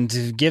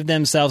and give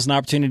themselves an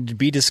opportunity to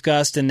be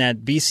discussed in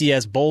that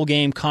BCS bowl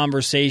game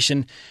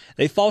conversation.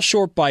 They fall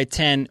short by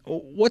 10.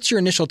 What's your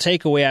initial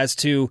takeaway as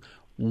to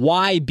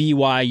why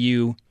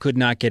BYU could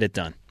not get it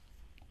done?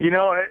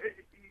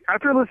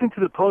 After listening to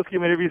the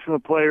post-game interviews from the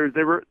players,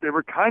 they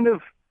were kind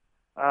of,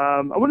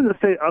 I wouldn't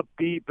say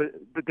upbeat, but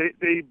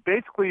they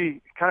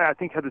basically kind of, I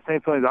think, had the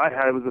same feelings I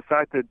had. It was the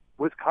fact that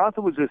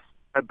Wisconsin was just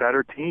a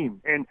better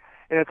team. And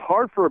it's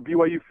hard for a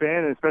BYU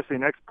fan, and especially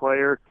an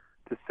ex-player,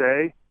 to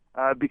say,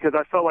 because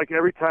I felt like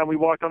every time we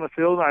walked on the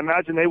field, and I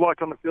imagine they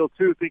walked on the field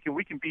too, thinking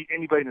we can beat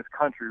anybody in this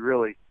country,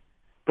 really.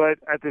 But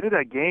at the end of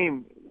that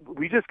game,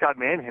 we just got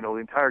manhandled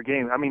the entire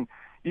game. I mean,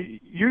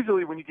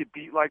 usually when you get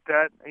beat like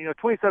that,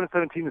 27-17,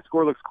 the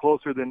score looks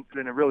closer than it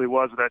really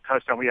was with that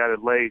touchdown we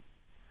added late.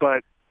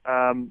 But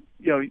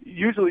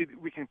usually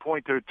we can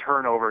point to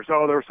turnovers.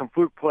 Oh, there were some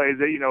fluke plays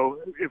that,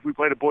 if we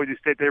played at Boise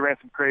State, they ran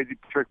some crazy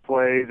trick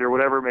plays or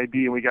whatever it may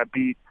be, and we got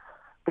beat.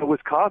 But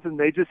Wisconsin,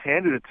 they just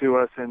handed it to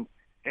us, and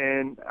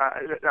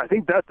I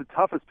think that's the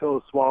toughest pill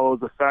to swallow, is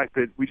the fact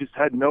that we just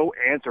had no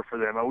answer for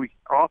them.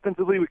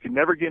 Offensively, we could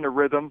never get in a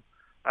rhythm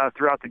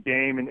throughout the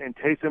game, and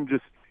Taysom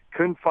just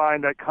couldn't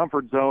find that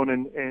comfort zone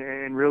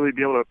and really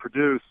be able to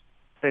produce.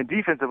 And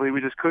defensively,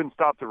 we just couldn't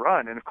stop the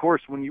run. And of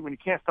course, when you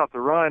can't stop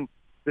the run,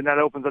 then that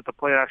opens up the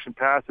play action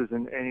passes,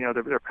 and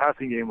their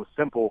passing game was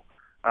simple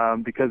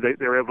because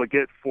they were able to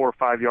get 4 or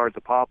 5 yards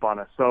a pop on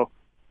us. So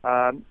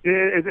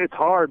it's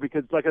hard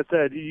because, like I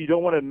said, you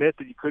don't want to admit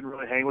that you couldn't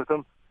really hang with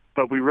them,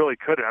 but we really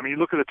couldn't. I mean, you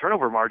look at the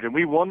turnover margin.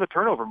 We won the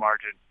turnover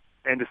margin,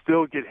 and to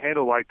still get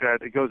handled like that,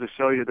 it goes to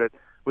show you that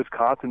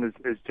Wisconsin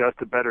is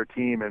just a better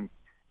team. And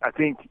I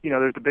think,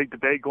 there's a big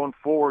debate going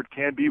forward.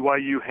 Can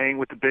BYU hang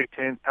with the Big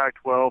Ten,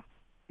 Pac-12,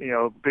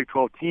 Big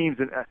 12 teams?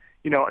 And,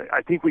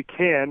 I think we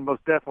can,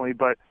 most definitely.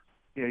 But,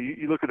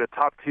 you look at the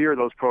top tier of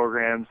those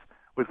programs,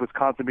 with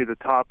Wisconsin being the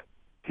top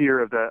tier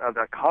of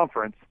that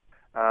conference.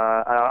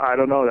 I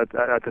don't know.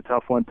 That's a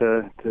tough one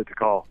to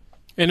call.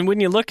 And when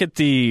you look at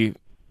the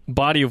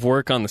body of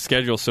work on the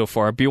schedule so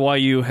far,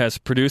 BYU has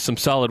produced some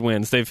solid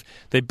wins.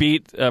 They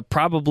beat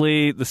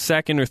probably the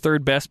second or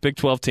third best Big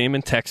 12 team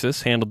in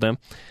Texas, handled them.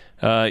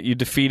 You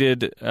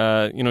defeated,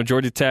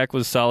 Georgia Tech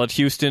was solid.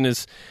 Houston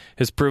has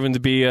proven to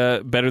be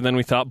better than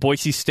we thought.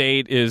 Boise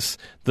State is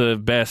the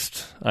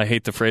best, I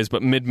hate the phrase,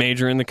 but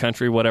mid-major in the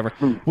country, whatever.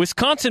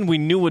 Wisconsin we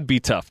knew would be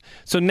tough.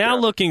 So now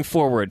looking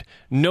forward,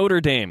 Notre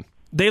Dame,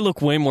 they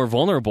look way more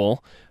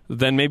vulnerable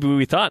than maybe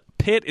we thought.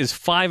 Pitt is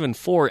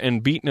 5-4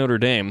 and beat Notre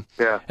Dame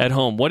at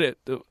home.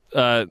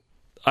 I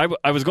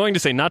was going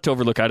to say not to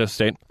overlook Idaho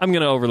State. I'm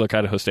going to overlook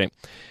Idaho State.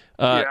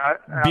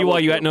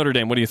 BYU at Notre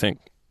Dame, what do you think?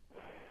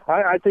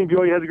 I think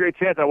BYU has a great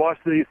chance. I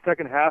watched the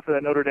second half of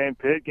that Notre Dame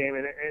Pitt game,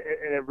 and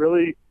they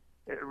really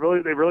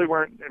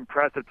weren't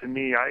impressive to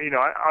me.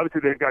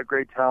 Obviously they've got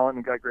great talent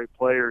and got great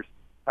players,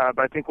 but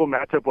I think we'll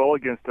match up well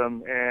against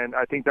them, and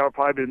I think that will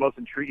probably be the most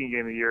intriguing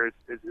game of the year is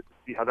to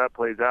see how that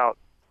plays out.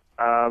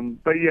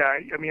 But yeah,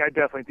 I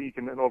definitely think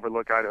you can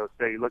overlook Idaho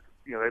State. Look,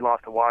 they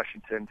lost to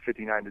Washington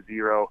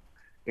 59-0.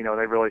 They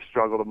really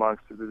struggled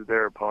amongst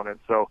their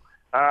opponents. So.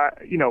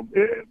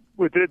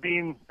 With it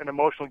being an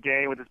emotional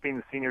game, with this being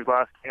the seniors'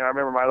 last game, I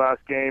remember my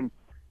last game,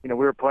 we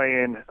were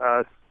playing,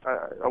 I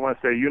want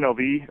to say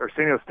UNLV or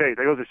San Diego State.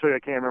 That goes to show you I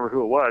can't remember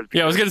who it was.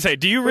 Yeah, I was going to say,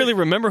 do you really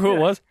remember who it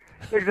was?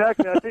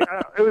 Exactly. I think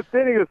it was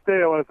San Diego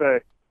State, I want to say.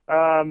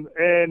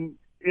 And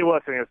it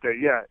was San Diego State,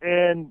 yeah.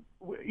 And,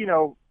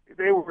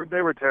 they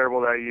were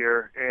terrible that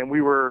year. And we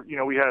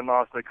hadn't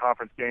lost a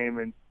conference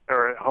game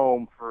or at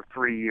home for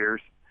 3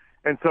 years.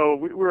 And so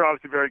we were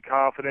obviously very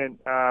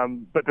confident,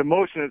 but the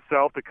emotion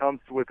itself that comes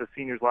with the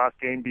seniors' last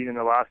game being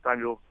the last time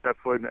you'll step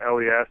foot in the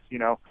LES,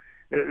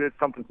 it's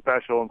something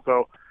special. And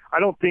so I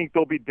don't think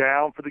they'll be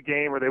down for the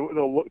game or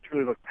they'll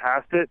truly look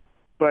past it.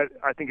 But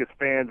I think as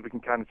fans we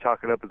can kind of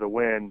chalk it up as a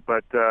win.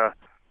 But that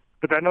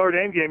Notre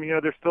Dame game,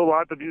 there's still a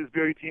lot that this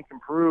BYU team can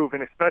prove,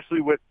 and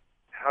especially with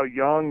how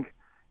young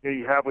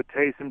you have with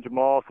Taysom,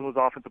 Jamal, some of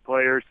those offensive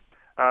players.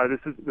 This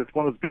is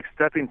one of those big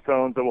stepping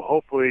stones that will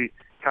hopefully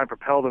kind of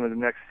propel them into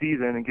the next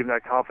season and give them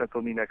that confidence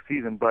they'll need next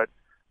season. But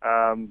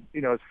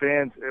as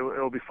fans,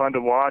 it'll be fun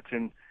to watch.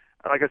 And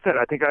like I said,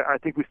 I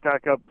think we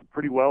stack up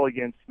pretty well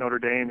against Notre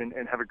Dame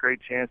and have a great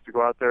chance to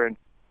go out there and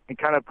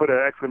kind of put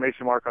an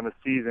exclamation mark on the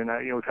season.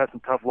 We've had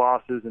some tough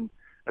losses, and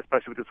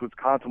especially with this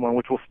Wisconsin one,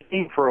 which will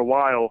sting for a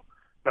while.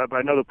 But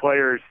I know the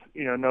players,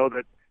 know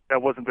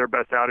that wasn't their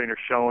best outing or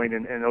showing,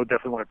 and they'll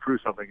definitely want to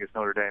prove something against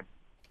Notre Dame.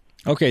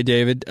 Okay,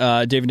 David.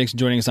 David Nixon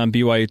joining us on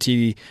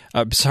BYU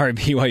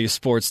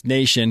Sports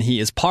Nation. He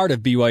is part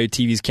of BYU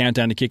TV's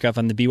Countdown to Kickoff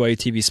on the BYU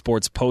TV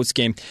Sports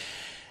postgame.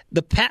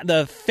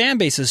 The fan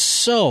base is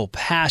so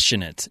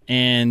passionate,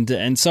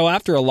 and so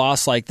after a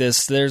loss like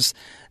this, there's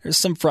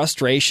some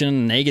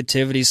frustration,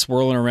 negativity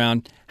swirling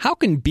around. How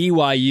can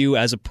BYU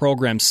as a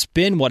program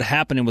spin what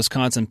happened in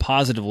Wisconsin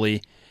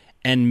positively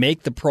and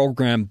make the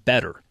program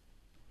better?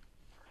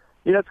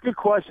 Yeah, that's a good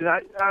question.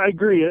 I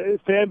agree.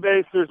 Fan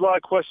base, there's a lot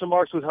of question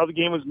marks with how the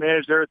game was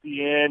managed there at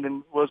the end,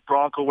 and was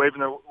Bronco waving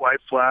the white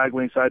flag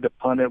when he decided to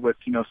punt it with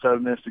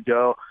 7 minutes to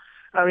go.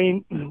 I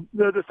mean,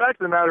 the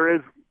fact of the matter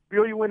is,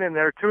 BYU went in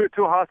there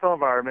to a hostile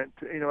environment,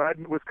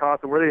 at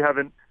Wisconsin, where they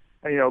haven't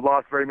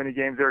lost very many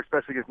games there,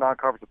 especially against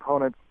non-conference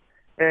opponents.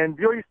 And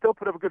BYU still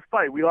put up a good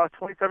fight. We lost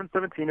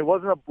 27-17. It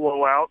wasn't a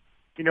blowout.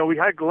 We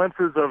had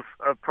glimpses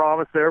of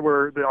promise there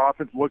where the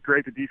offense looked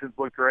great, the defense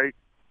looked great.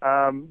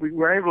 We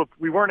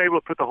weren't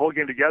able to put the whole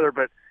game together,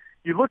 but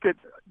you look at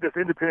this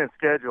independent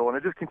schedule, and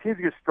it just continues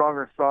to get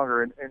stronger and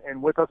stronger.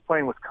 And with us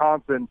playing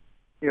Wisconsin,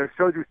 it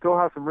shows you still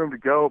have some room to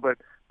go, but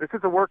this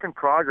is a work in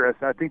progress.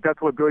 And I think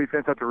that's what BYU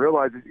fans have to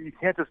realize. Is you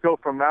can't just go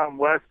from Mountain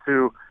West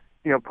to,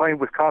 playing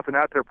Wisconsin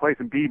at their place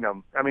and beating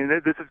them. I mean,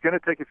 this is going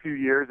to take a few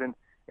years, and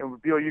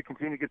with BYU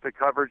continue to get the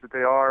coverage that they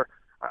are,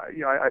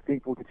 I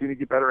think we'll continue to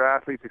get better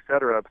athletes, et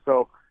cetera.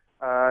 So,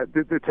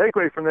 the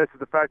takeaway from this is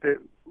the fact that it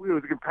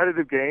was a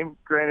competitive game.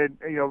 Granted,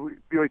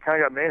 BYU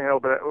kind of got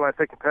manhandled, but when I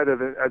say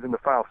competitive, as in the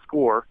final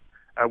score,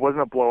 it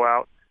wasn't a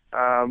blowout.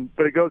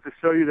 But it goes to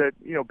show you that,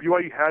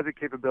 BYU has the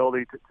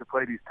capability to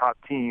play these top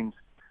teams,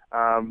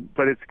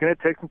 but it's going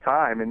to take some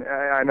time. And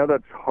I know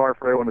that's hard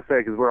for everyone to say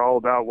because we're all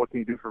about what can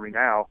you do for me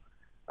now.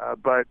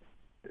 But,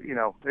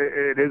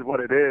 it is what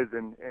it is.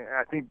 And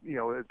I think,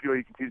 as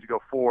BYU continues to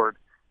go forward,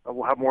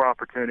 we'll have more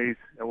opportunities,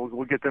 and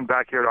we'll get them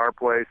back here to our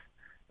place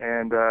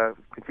and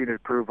continue to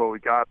prove what we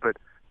got. But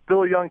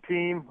still a young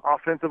team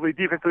offensively.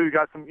 Defensively, we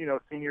got some,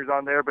 seniors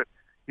on there. But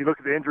you look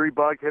at the injury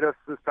bug hit us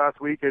this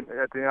past week at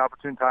the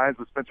inopportune times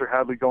with Spencer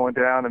Hadley going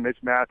down and Mitch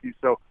Matthews.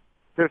 So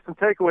there's some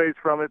takeaways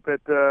from it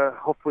that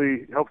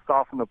hopefully helps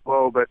soften the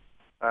blow. But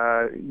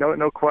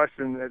no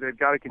question, they've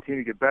got to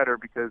continue to get better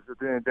because at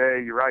the end of the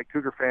day, you're right,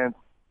 Cougar fans,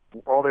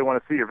 all they want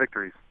to see are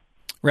victories.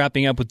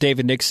 Wrapping up with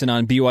David Nixon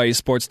on BYU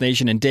Sports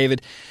Nation. And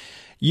David,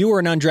 you were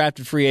an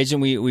undrafted free agent.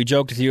 We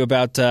joked with you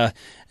about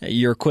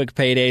your quick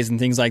paydays and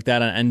things like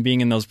that and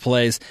being in those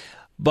plays.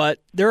 But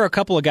there are a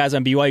couple of guys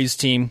on BYU's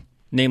team,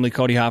 namely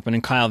Cody Hoffman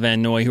and Kyle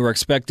Van Noy, who are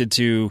expected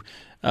to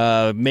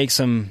make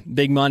some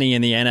big money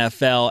in the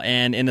NFL.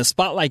 And in a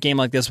spotlight game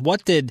like this,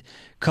 what did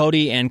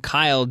Cody and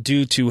Kyle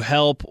do to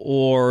help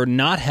or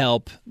not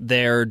help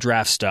their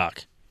draft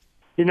stock?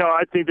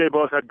 I think they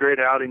both had great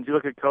outings. You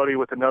look at Cody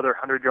with another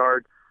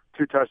 100-yard,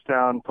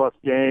 2-touchdown-plus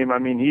game. I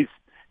mean,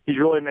 he's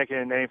really making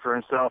a name for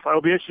himself.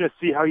 It'll be interesting to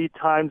see how he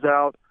times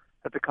out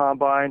at the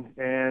combine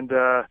and,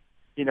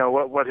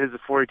 what his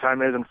 40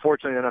 time is.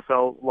 Unfortunately, the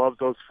NFL loves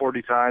those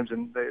 40 times,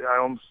 and I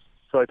almost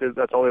feel like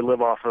that's all they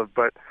live off of.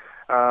 But,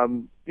 I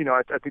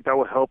think that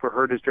will help or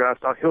hurt his draft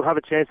stock. He'll have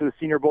a chance at the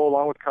Senior Bowl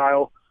along with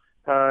Kyle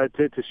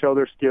to show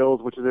their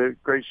skills, which is a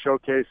great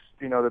showcase,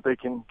 that they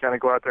can kind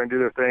of go out there and do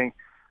their thing.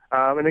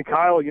 And then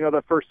Kyle,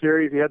 that first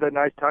series, he had that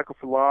nice tackle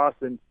for loss,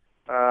 and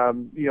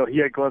he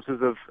had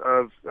glimpses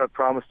of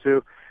promise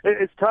too.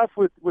 It's tough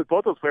with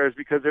both those players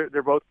because they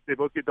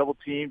both get double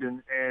teamed,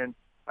 and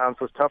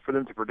so it's tough for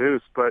them to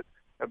produce. But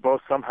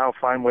both somehow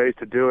find ways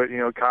to do it.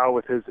 Kyle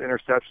with his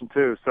interception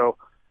too. So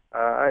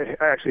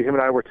him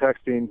and I were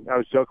texting. I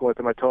was joking with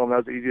him. I told him that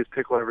was the easiest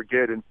pick we'll ever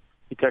get, and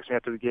he texted me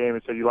after the game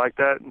and said, "You like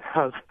that?" And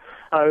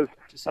I was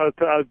just trying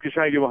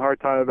to give him a hard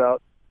time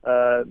about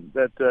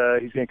that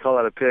he's going to call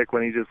that a pick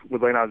when he just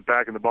was laying on his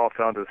back and the ball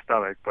fell into his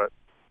stomach. But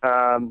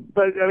I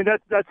mean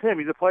that's him.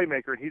 He's a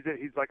playmaker. He's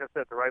like I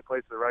said, at the right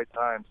place at the right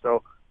time.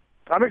 So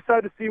I'm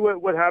excited to see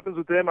what happens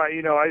with them.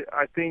 I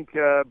think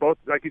both,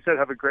 like you said,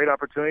 have a great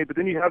opportunity. But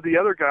then you have the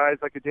other guys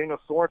like a Daniel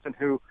Sorensen,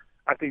 who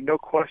I think no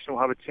question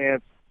will have a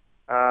chance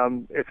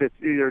if it's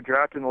either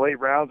drafted in the late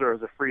rounds or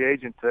as a free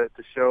agent to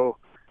show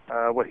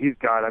what he's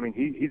got. I mean,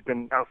 he's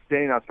been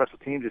outstanding on special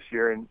teams this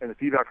year, and the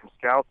feedback from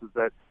scouts is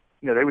that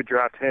they would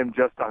draft him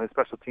just on his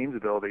special teams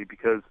ability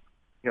because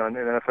in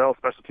the NFL,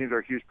 special teams are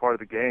a huge part of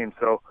the game.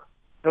 So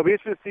it'll be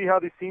interesting to see how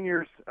these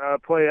seniors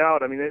play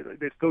out. I mean,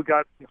 they've still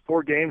got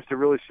 4 games to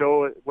really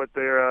show what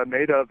they're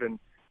made of, and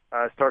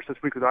starts this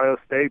week with Iowa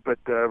State, but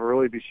will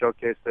really be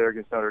showcased there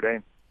against Notre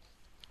Dame.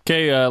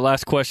 Okay,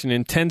 last question.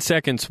 In 10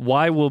 seconds,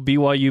 why will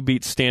BYU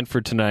beat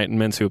Stanford tonight in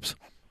men's hoops?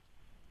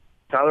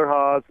 Tyler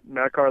Haws,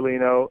 Matt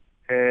Carlino,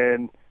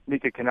 and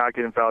Mika cannot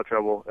get in foul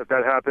trouble. If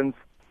that happens,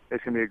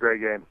 it's going to be a great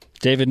game.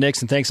 David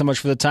Nixon, thanks so much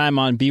for the time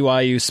on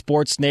BYU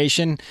Sports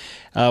Nation.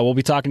 We'll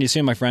be talking to you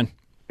soon, my friend.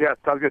 Yeah,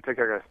 sounds good. Take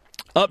care, guys.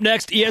 Up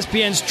next,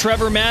 ESPN's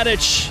Trevor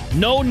Maddich.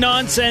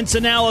 No-nonsense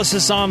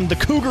analysis on the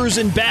Cougars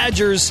and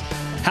Badgers,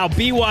 how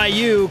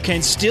BYU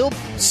can still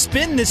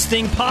spin this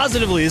thing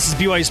positively. This is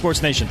BYU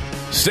Sports Nation.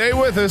 Stay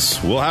with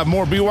us. We'll have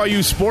more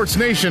BYU Sports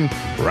Nation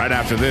right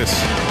after this.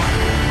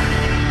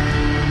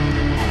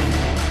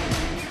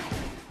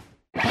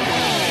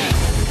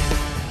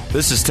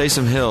 This is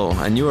Taysom Hill,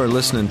 and you are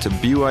listening to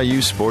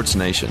BYU Sports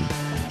Nation.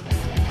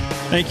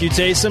 Thank you,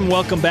 Taysom.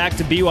 Welcome back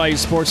to BYU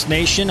Sports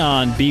Nation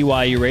on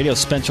BYU Radio.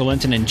 Spencer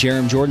Linton and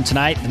Jerem Jordan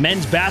tonight. The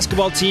men's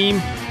basketball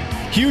team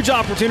Huge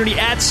opportunity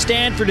at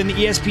Stanford in the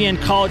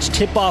ESPN College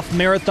Tip-Off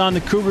Marathon.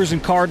 The Cougars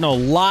and Cardinal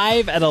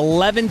live at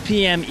 11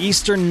 p.m.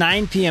 Eastern,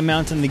 9 p.m.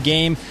 Mountain. The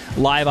game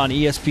live on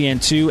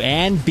ESPN2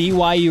 and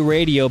BYU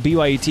Radio.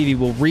 BYU TV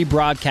will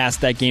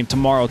rebroadcast that game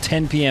tomorrow,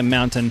 10 p.m.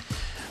 Mountain,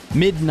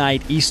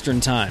 midnight Eastern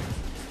time.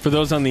 For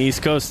those on the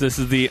East Coast, this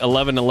is the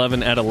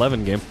 11-11 at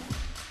 11 game.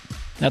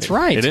 That's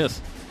right. It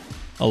is.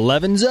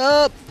 11's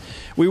up.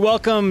 We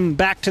welcome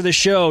back to the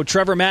show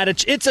Trevor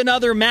Matich. It's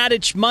another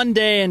Matich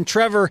Monday, and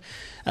Trevor,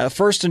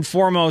 first and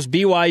foremost,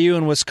 BYU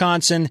and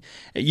Wisconsin.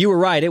 You were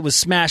right. It was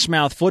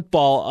smash-mouth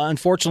football.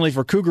 Unfortunately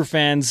for Cougar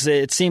fans,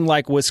 it seemed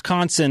like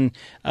Wisconsin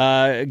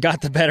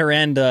got the better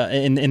end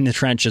in the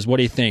trenches. What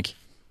do you think?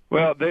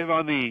 Well, Dave,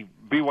 on the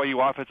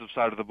BYU offensive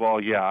side of the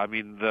ball, yeah. I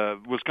mean, the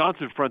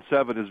Wisconsin front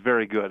seven is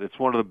very good. It's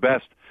one of the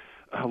best,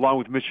 along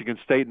with Michigan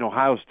State and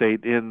Ohio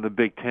State, in the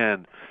Big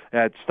Ten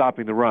at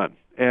stopping the run.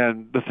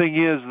 And the thing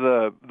is,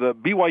 the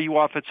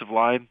BYU offensive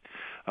line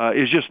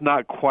is just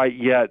not quite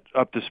yet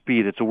up to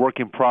speed. It's a work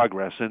in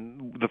progress.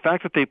 And the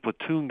fact that they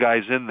platoon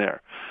guys in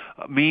there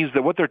means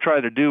that what they're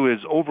trying to do is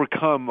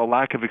overcome a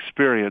lack of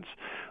experience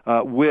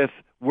with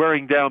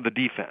wearing down the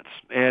defense.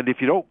 And if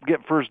you don't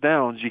get first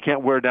downs, you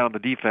can't wear down the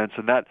defense,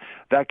 and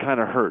that kind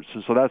of hurts.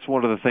 And so that's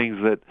one of the things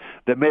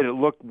that made it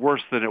look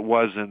worse than it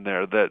was in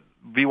there, that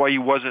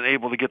BYU wasn't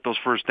able to get those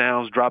first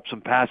downs, dropped some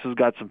passes,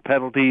 got some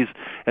penalties,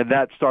 and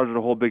that started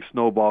a whole big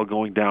snowball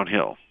going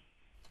downhill.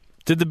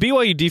 Did the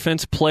BYU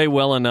defense play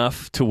well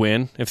enough to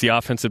win if the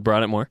offense had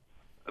brought it more?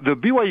 The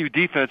BYU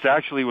defense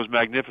actually was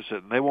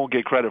magnificent, and they won't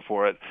get credit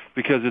for it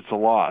because it's a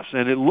loss.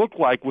 And it looked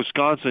like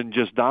Wisconsin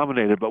just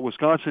dominated, but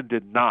Wisconsin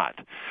did not.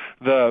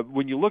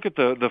 When you look at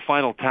the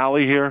final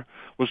tally here,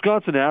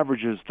 Wisconsin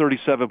averages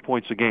 37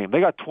 points a game.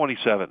 They got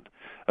 27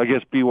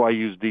 against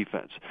BYU's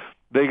defense.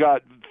 They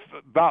got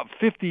about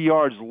 50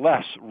 yards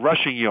less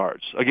rushing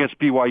yards against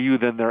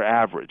BYU than their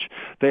average.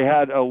 They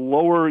had a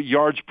lower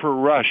yards per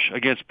rush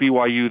against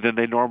BYU than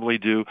they normally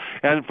do.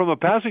 And from a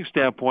passing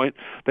standpoint,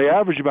 they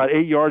average about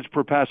 8 yards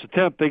per pass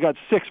attempt. They got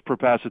 6 per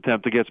pass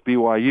attempt against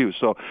BYU.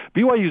 So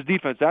BYU's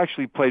defense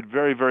actually played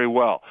very, very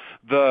well.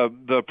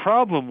 The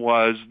problem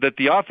was that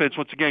the offense,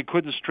 once again,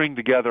 couldn't string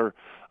together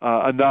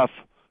enough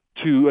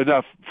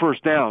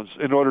first downs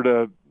in order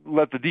to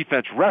let the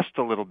defense rest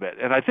a little bit.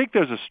 And I think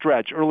there's a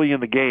stretch early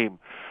in the game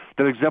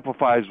that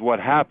exemplifies what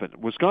happened.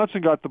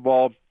 Wisconsin got the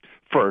ball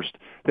first.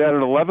 They had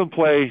an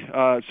 11-play,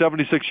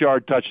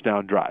 76-yard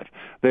touchdown drive.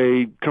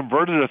 They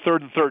converted a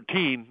 3rd and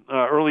 13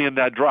 early in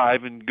that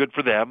drive, and good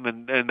for them,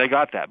 and they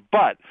got that.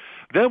 But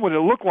then when it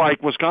looked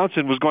like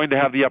Wisconsin was going to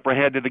have the upper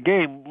hand in the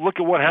game, look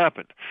at what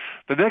happened.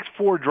 The next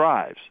 4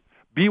 drives,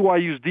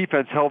 BYU's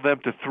defense held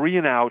them to 3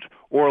 and out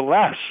or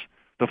less.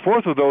 The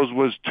fourth of those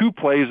was 2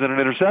 plays and an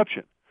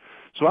interception.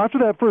 So after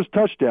that first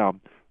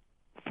touchdown,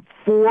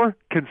 4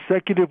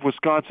 consecutive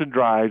Wisconsin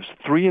drives,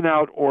 3 and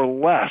out or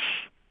less.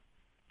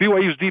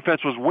 BYU's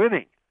defense was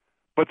winning,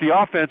 but the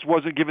offense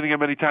wasn't giving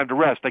them any time to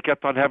rest. They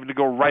kept on having to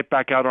go right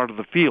back out onto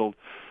the field.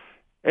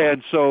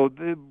 And so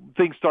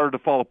things started to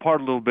fall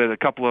apart a little bit, a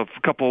couple of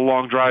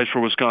long drives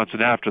for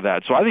Wisconsin after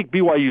that. So I think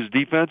BYU's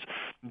defense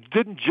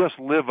didn't just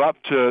live up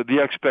to the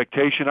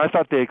expectation. I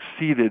thought they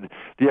exceeded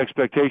the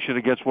expectation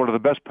against one of the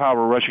best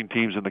power rushing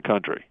teams in the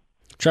country.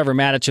 Trevor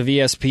Matich of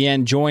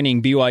ESPN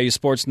joining BYU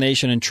Sports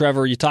Nation. And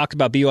Trevor, you talked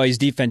about BYU's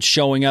defense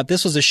showing up.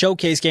 This was a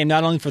showcase game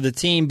not only for the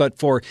team, but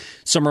for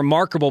some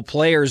remarkable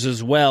players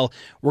as well.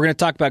 We're going to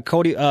talk about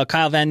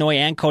Kyle Van Noy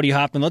and Cody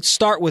Hoffman. Let's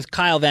start with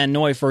Kyle Van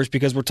Noy first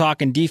because we're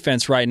talking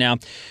defense right now.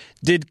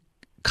 Did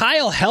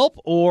Kyle help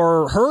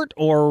or hurt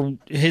or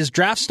his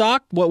draft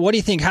stock? What do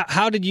you think?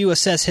 How did you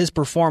assess his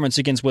performance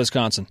against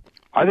Wisconsin?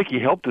 I think he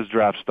helped his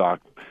draft stock.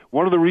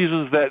 One of the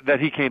reasons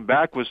that he came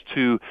back was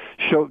to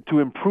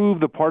improve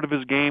the part of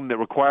his game that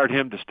required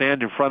him to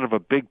stand in front of a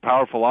big,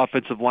 powerful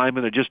offensive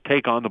lineman and just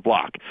take on the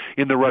block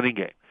in the running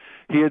game.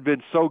 He had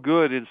been so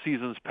good in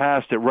seasons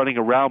past at running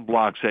around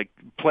blocks, at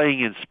playing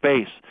in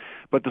space.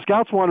 But the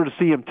scouts wanted to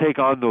see him take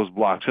on those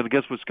blocks. And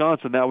against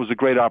Wisconsin, that was a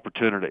great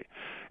opportunity.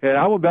 And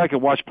I went back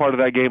and watched part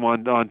of that game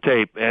on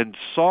tape and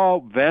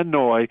saw Van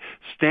Noy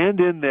stand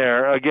in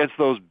there against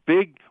those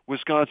big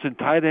Wisconsin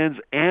tight ends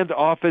and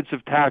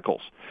offensive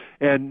tackles.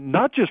 And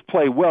not just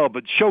play well,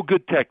 but show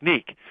good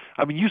technique.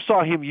 I mean, you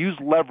saw him use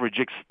leverage,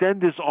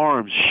 extend his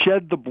arms,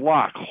 shed the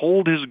block,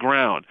 hold his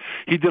ground.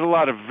 He did a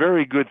lot of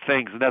very good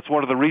things, and that's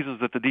one of the reasons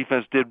that the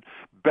defense did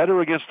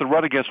better against the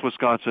run against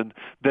Wisconsin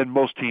than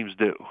most teams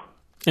do.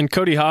 And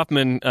Cody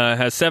Hoffman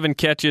has 7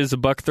 catches,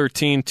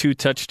 $113, 2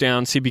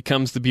 touchdowns. He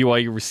becomes the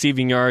BYU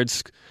receiving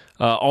yards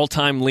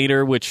all-time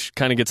leader, which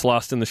kind of gets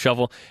lost in the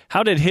shuffle.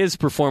 How did his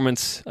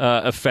performance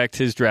affect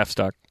his draft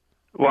stock?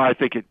 Well, I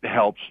think it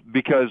helps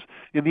because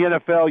in the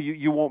NFL,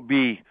 you won't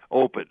be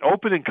open.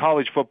 Open in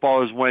college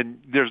football is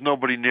when there's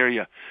nobody near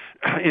you.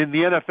 In the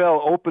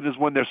NFL, open is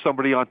when there's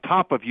somebody on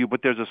top of you,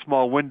 but there's a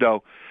small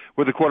window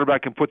where the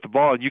quarterback can put the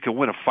ball and you can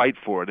win a fight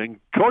for it. And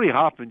Cody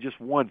Hoffman just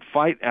won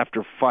fight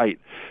after fight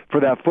for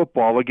that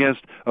football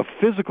against a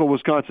physical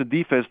Wisconsin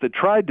defense that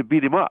tried to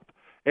beat him up,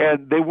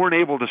 and they weren't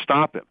able to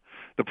stop him.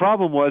 The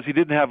problem was he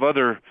didn't have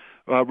other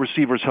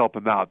receivers help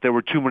him out. There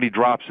were too many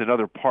drops in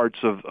other parts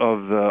of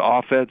the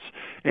offense,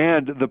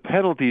 and the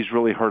penalties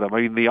really hurt him.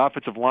 I mean, the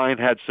offensive line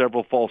had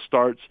several false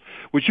starts,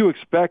 which you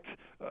expect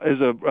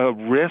as a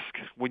risk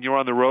when you're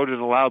on the road in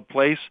a loud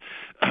place,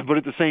 but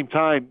at the same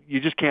time, you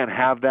just can't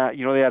have that.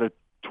 You know, they had a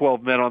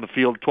 12 men on the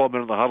field, 12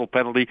 men in the huddle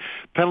penalties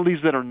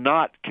that are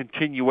not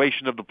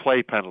continuation of the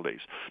play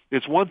penalties.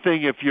 It's one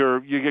thing if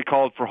you get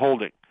called for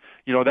holding.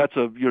 You know, that's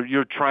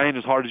you're trying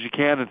as hard as you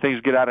can and things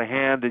get out of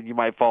hand and you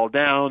might fall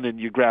down and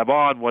you grab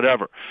on,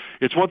 whatever.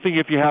 It's one thing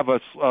if you have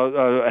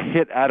a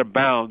hit out of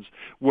bounds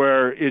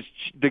where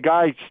the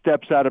guy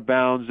steps out of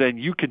bounds and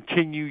you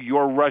continue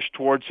your rush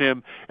towards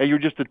him and you're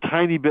just a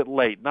tiny bit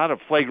late, not a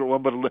flagrant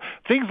one, but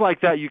things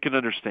like that you can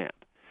understand.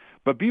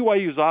 But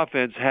BYU's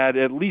offense had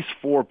at least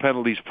 4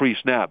 penalties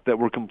pre-snap that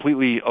were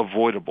completely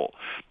avoidable.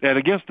 And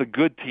against the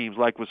good teams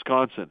like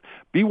Wisconsin,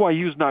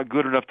 BYU's not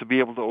good enough to be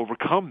able to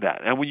overcome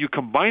that. And when you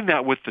combine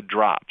that with the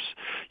drops,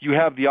 you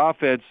have the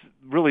offense,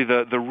 really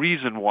the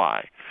reason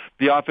why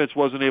the offense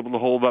wasn't able to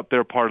hold up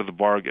their part of the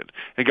bargain.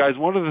 And guys,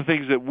 one of the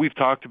things that we've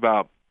talked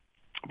about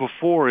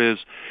before is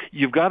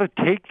you've got to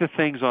take the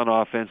things on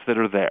offense that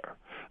are there.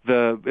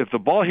 If the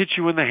ball hits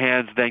you in the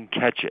hands, then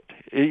catch it.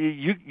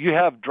 You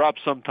have drops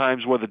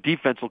sometimes where the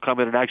defense will come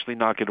in and actually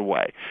knock it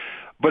away.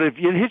 But if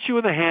it hits you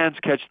in the hands,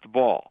 catch the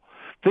ball.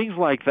 Things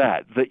like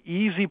that, the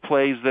easy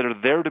plays that are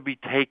there to be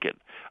taken.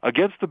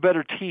 Against the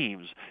better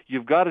teams,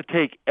 you've got to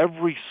take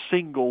every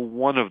single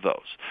one of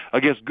those.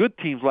 Against good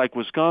teams like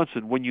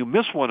Wisconsin, when you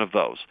miss one of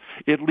those,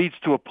 it leads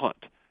to a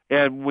punt.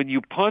 And when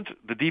you punt,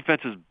 the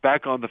defense is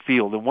back on the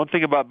field. And one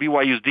thing about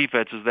BYU's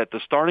defense is that the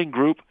starting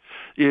group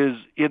is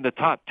in the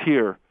top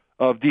tier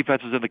of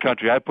defenses in the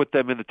country. I put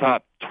them in the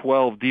top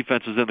 12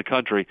 defenses in the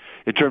country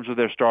in terms of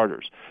their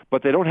starters.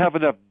 But they don't have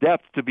enough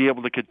depth to be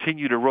able to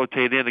continue to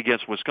rotate in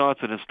against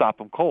Wisconsin and stop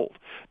them cold.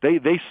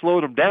 They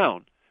slowed them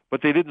down,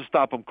 but they didn't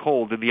stop them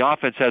cold. And the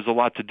offense has a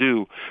lot to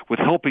do with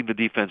helping the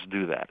defense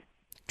do that.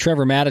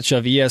 Trevor Matich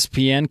of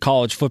ESPN,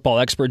 college football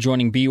expert,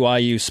 joining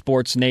BYU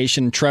Sports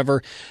Nation.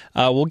 Trevor,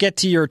 we'll get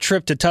to your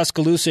trip to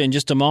Tuscaloosa in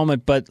just a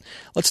moment, but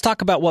let's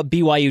talk about what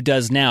BYU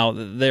does now.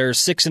 They're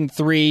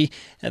 6-3.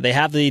 They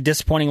have the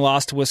disappointing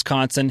loss to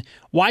Wisconsin.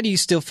 Why do you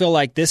still feel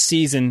like this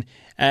season,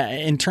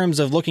 in terms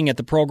of looking at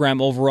the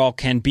program overall,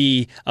 can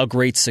be a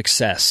great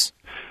success?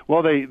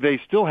 Well, they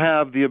still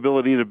have the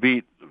ability to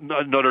beat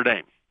Notre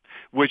Dame,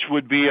 which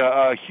would be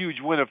a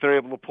huge win if they're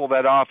able to pull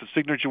that off, a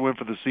signature win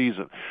for the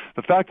season.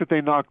 The fact that they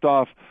knocked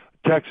off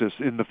Texas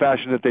in the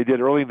fashion that they did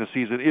early in the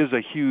season is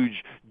a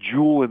huge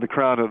jewel in the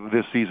crown of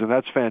this season.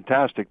 That's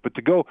fantastic. But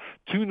to go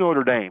to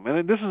Notre Dame,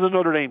 and this is a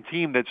Notre Dame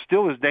team that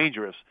still is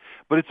dangerous,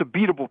 but it's a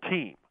beatable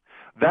team.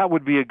 That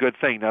would be a good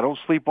thing. Now, don't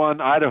sleep on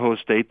Idaho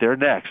State. They're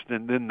next.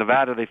 And then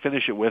Nevada they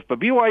finish it with. But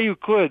BYU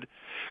could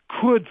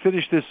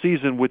finish this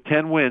season with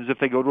 10 wins if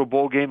they go to a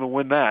bowl game and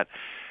win that,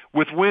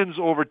 with wins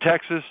over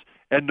Texas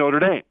and Notre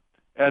Dame,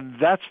 and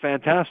that's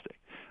fantastic.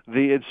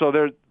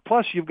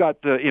 Plus you've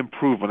got the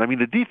improvement. I mean,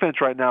 the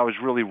defense right now is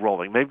really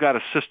rolling. They've got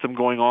a system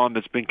going on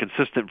that's been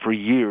consistent for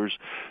years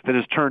that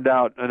has turned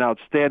out an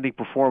outstanding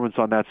performance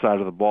on that side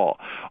of the ball.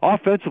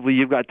 Offensively,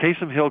 you've got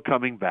Taysom Hill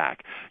coming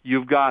back.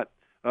 You've got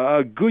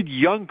a good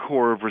young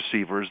core of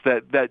receivers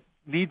that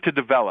need to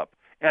develop,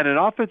 and an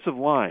offensive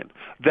line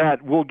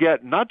that will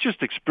get not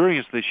just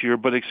experience this year,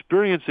 but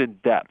experience in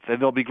depth. And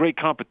there'll be great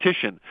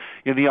competition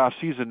in the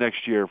offseason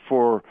next year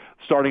for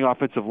starting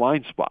offensive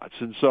line spots.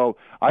 And so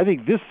I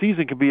think this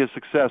season can be a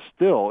success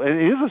still. And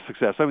it is a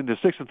success. I mean, they're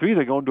 6-3,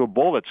 they're going to a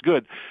bowl, that's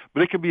good.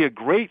 But it can be a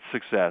great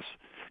success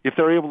if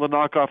they're able to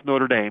knock off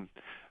Notre Dame,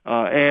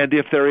 and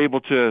if they're able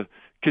to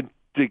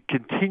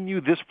continue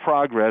this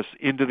progress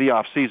into the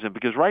offseason.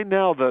 Because right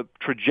now the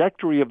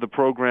trajectory of the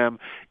program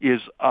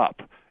is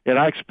up. And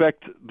I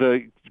expect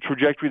the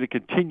trajectory to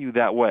continue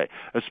that way,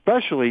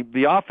 especially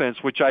the offense,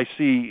 which I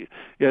see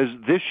as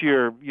this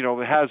year,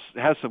 has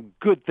some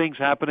good things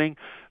happening.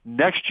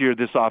 Next year,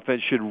 this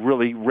offense should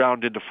really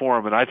round into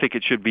form, and I think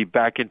it should be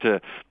back into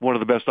one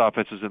of the best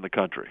offenses in the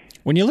country.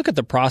 When you look at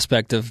the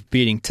prospect of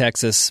beating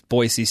Texas,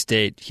 Boise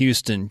State,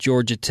 Houston,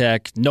 Georgia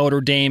Tech,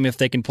 Notre Dame, if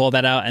they can pull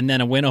that out, and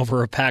then a win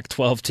over a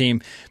Pac-12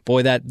 team,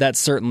 boy, that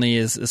certainly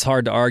is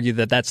hard to argue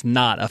that that's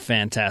not a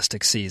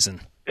fantastic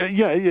season.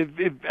 Yeah,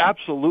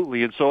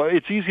 absolutely. And so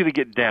it's easy to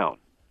get down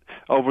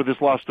over this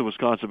loss to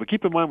Wisconsin. But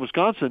keep in mind,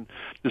 Wisconsin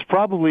is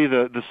probably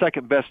the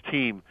second best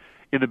team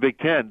in the Big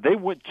Ten. They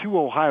went to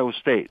Ohio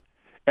State,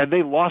 and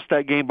they lost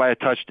that game by a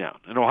touchdown.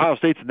 And Ohio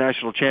State's a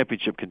national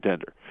championship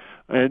contender.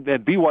 And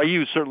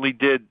BYU certainly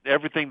did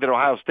everything that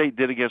Ohio State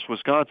did against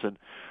Wisconsin,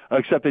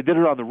 except they did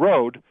it on the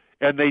road,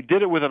 and they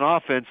did it with an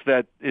offense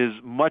that is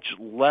much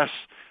less,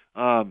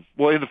 in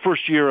the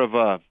first year of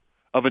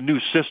a new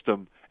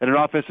system, and an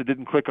offense that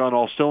didn't click on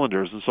all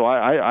cylinders. And so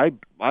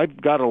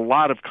I've got a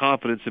lot of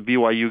confidence in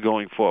BYU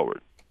going forward.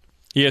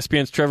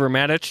 ESPN's Trevor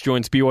Matich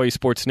joins BYU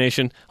Sports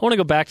Nation. I want to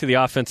go back to the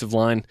offensive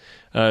line,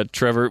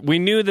 Trevor. We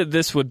knew that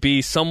this would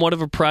be somewhat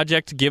of a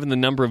project given the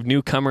number of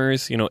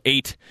newcomers,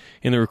 8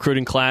 in the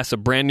recruiting class, a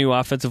brand new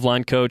offensive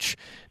line coach,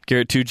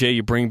 Garrett Tujague,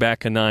 you bring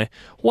back Anai.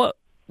 What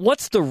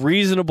what's the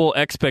reasonable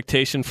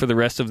expectation for the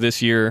rest of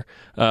this year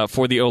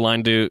for the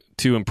O-line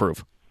to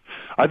improve?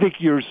 I think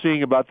you're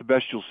seeing about the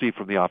best you'll see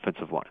from the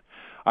offensive line.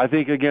 I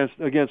think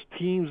against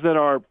teams that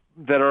are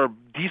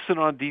decent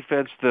on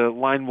defense, the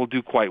line will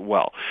do quite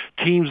well.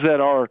 Teams that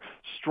are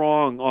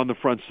strong on the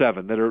front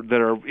seven, that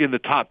are in the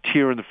top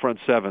tier in the front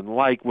seven,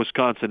 like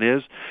Wisconsin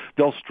is,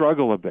 they'll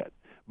struggle a bit.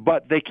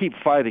 But they keep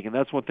fighting, and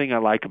that's one thing I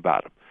like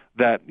about them.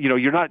 That,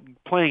 you're not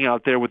playing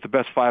out there with the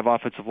best 5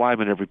 offensive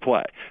linemen every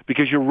play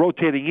because you're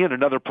rotating in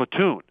another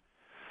platoon.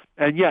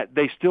 And yet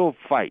they still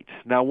fight.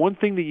 Now, one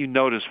thing that you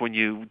notice when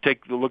you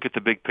take a look at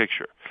the big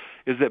picture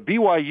is that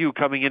BYU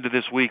coming into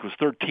this week was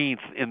 13th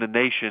in the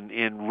nation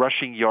in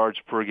rushing yards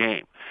per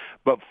game,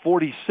 but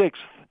 46th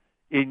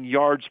in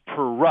yards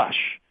per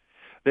rush.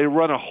 They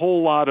run a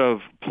whole lot of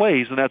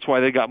plays, and that's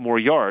why they got more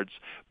yards.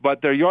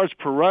 But their yards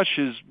per rush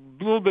is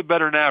a little bit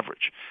better than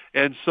average.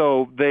 And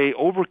so they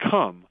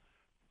overcome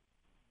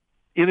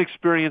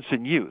inexperience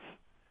and youth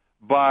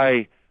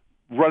by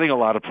running a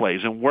lot of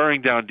plays and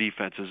wearing down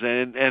defenses.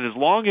 And as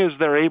long as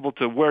they're able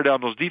to wear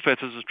down those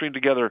defenses and string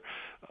together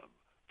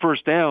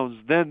first downs,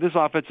 then this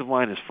offensive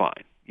line is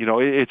fine.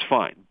 It's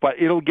fine.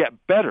 But it'll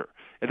get better.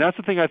 And that's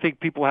the thing I think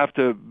people have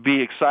to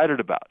be excited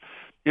about,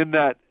 in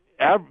that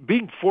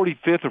being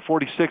 45th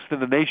or 46th in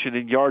the nation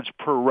in yards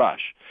per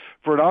rush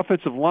for an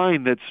offensive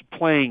line that's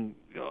playing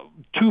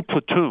 2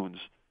 platoons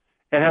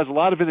and has a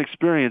lot of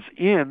inexperience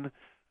in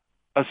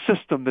a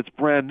system that's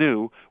brand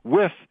new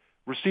with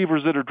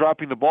receivers that are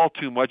dropping the ball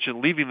too much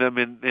and leaving them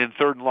in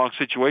third and long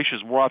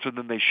situations more often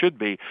than they should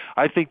be.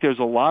 I think there's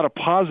a lot of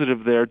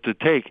positive there to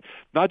take,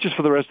 not just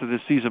for the rest of this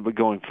season, but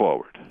going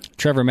forward.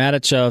 Trevor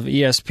Matich of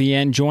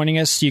ESPN joining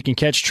us. You can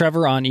catch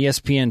Trevor on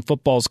ESPN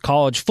Football's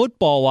College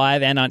Football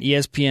Live and on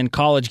ESPN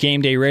College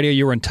Game Day Radio.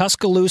 You were in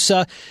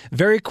Tuscaloosa.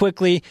 Very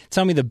quickly,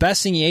 tell me the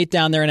best thing you ate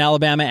down there in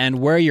Alabama and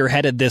where you're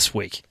headed this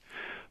week.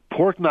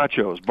 Pork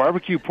nachos,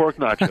 barbecue pork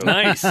nachos.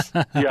 Nice.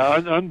 Yeah,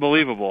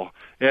 unbelievable.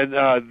 And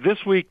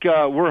this week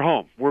we're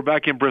home. We're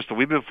back in Bristol.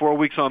 We've been 4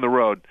 weeks on the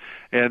road,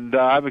 and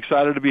I'm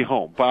excited to be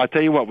home. But I'll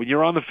tell you what, when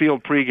you're on the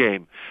field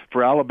pregame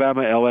for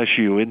Alabama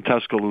LSU in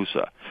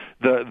Tuscaloosa,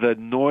 the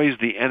noise,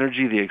 the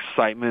energy, the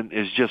excitement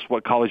is just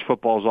what college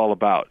football is all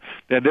about.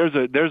 And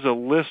there's a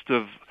list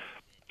of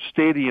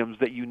stadiums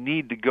that you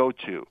need to go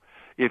to.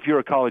 If you're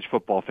a college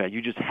football fan,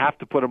 you just have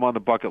to put them on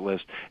the bucket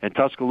list, and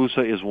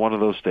Tuscaloosa is one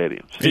of those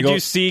stadiums. Did you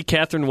see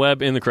Catherine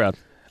Webb in the crowd?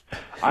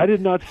 I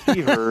did not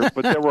see her,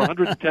 but there were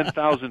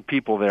 110,000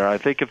 people there. I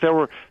think if there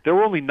were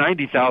only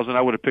 90,000,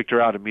 I would have picked her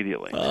out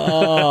immediately.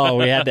 Oh,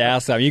 we had to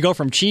ask that. You go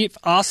from Chief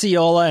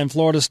Osceola and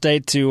Florida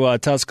State to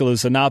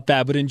Tuscaloosa. Not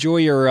bad, but enjoy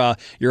your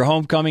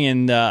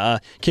homecoming and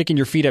kicking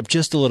your feet up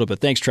just a little bit.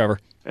 Thanks, Trevor.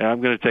 Yeah,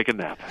 I'm going to take a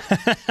nap.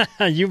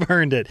 You've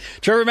earned it.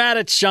 Trevor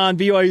Matich on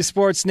BYU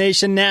Sports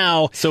Nation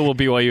now. So will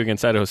BYU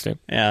against Idaho State.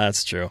 Yeah,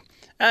 that's true.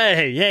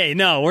 Hey,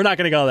 no, we're not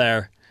going to go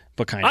there.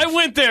 But kind of. I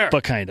went there.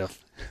 But kind of.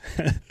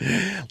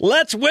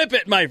 Let's whip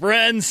it, my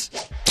friends.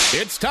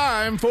 It's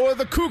time for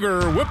the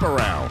Cougar Whip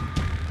Around.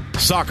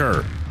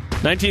 Soccer.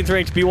 19th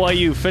ranked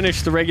BYU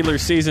finished the regular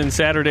season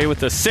Saturday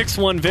with a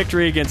 6-1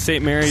 victory against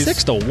St. Mary's.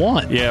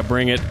 6-1. Yeah,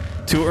 bring it.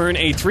 To earn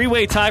a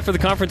 3-way tie for the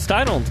conference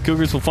title. The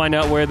Cougars will find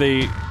out where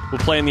they will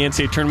play in the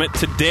NCAA tournament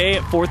today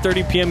at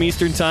 4:30 p.m.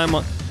 Eastern Time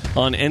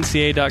on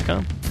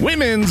NCAA.com.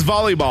 Women's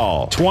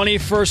volleyball.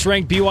 21st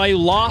ranked BYU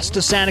lost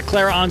to Santa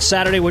Clara on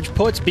Saturday, which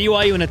puts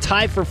BYU in a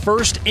tie for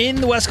first in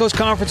the West Coast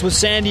Conference with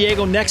San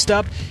Diego. Next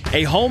up,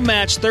 a home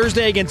match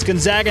Thursday against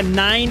Gonzaga,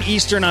 9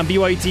 Eastern on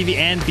BYU TV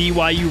and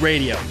BYU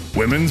Radio.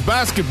 Women's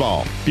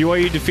basketball.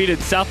 BYU defeated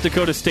South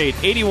Dakota State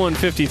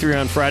 81-53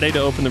 on Friday to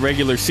open the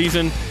regular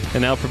season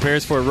and now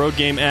prepares for a road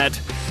game at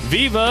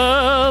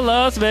Viva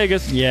Las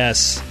Vegas.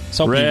 Yes.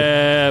 So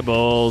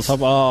Rebels.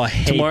 Oh, I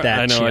hate that.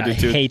 I know, I do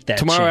too. I hate that.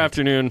 Tomorrow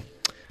afternoon,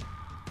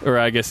 or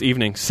I guess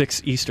evening,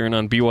 6 Eastern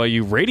on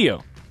BYU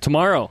Radio.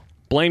 Tomorrow,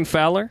 Blaine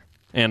Fowler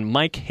and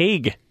Mike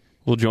Haig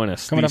will join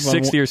us, the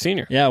sixth-year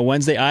senior. Yeah,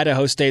 Wednesday,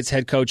 Idaho State's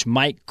head coach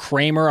Mike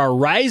Kramer. Our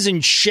rise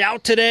and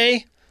shout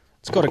today.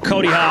 Let's go to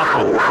Cody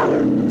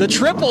Hoffman. The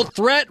triple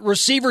threat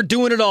receiver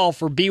doing it all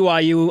for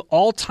BYU,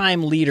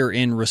 all-time leader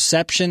in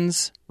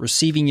receptions,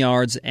 receiving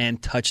yards,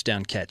 and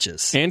touchdown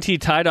catches. And he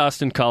tied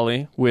Austin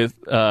Collie with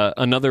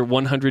another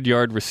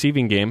 100-yard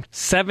receiving game,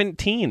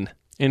 17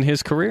 in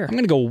his career. I'm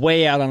going to go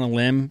way out on a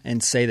limb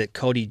and say that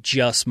Cody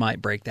just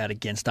might break that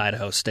against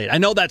Idaho State. I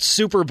know that's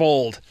super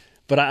bold,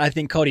 but I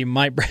think Cody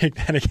might break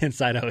that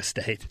against Idaho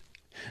State.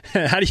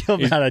 How do you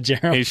feel about it,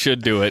 Jeremy? He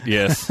should do it,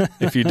 yes.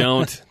 If you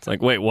don't, it's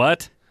like, wait,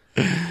 what?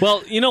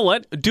 Well, you know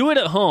what? Do it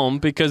at home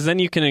because then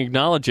you can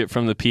acknowledge it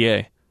from the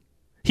PA.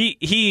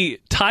 He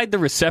tied the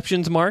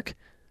receptions mark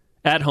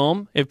at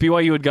home. If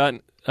BYU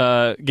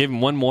had gave him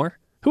one more,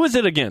 who was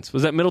it against?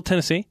 Was that Middle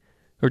Tennessee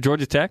or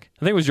Georgia Tech? I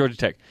think it was Georgia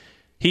Tech.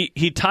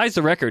 He ties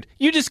the record.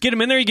 You just get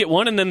him in there, you get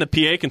one, and then the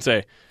PA can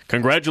say,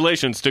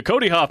 "Congratulations to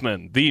Cody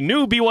Hoffman, the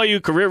new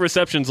BYU career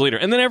receptions leader."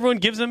 And then everyone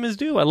gives him his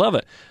due. I love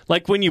it.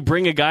 Like when you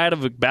bring a guy out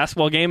of a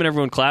basketball game and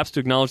everyone claps to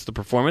acknowledge the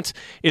performance.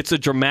 It's a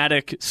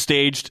dramatic,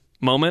 staged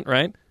moment,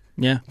 right?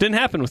 Yeah. Didn't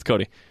happen with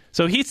Cody.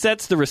 So he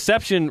sets the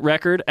reception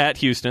record at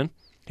Houston.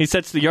 He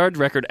sets the yard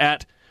record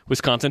at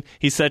Wisconsin.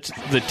 He sets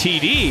the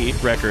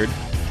TD record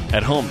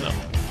at home, though.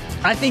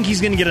 I think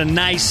he's going to get a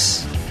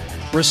nice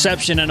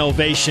reception and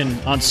ovation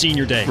on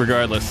Senior Day.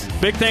 Regardless.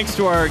 Big thanks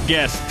to our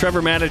guests,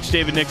 Trevor Maddich,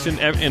 David Nixon,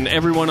 and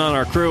everyone on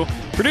our crew.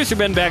 Producer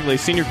Ben Bagley,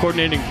 senior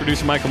coordinating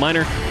producer Michael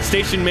Miner,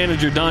 station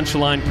manager Don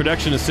Shaline,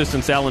 production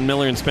assistants Alan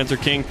Miller and Spencer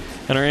King,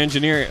 and our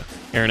engineer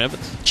Aaron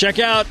Evans. Check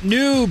out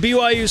new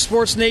BYU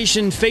Sports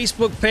Nation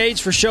Facebook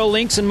page for show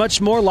links and much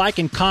more. Like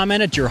and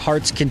comment at your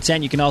heart's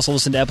content. You can also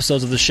listen to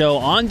episodes of the show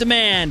on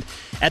demand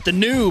at the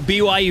new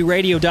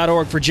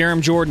BYURadio.org. For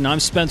Jerem Jordan, I'm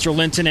Spencer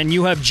Linton, and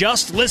you have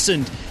just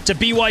listened to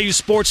BYU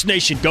Sports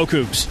Nation. Go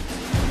Cougs.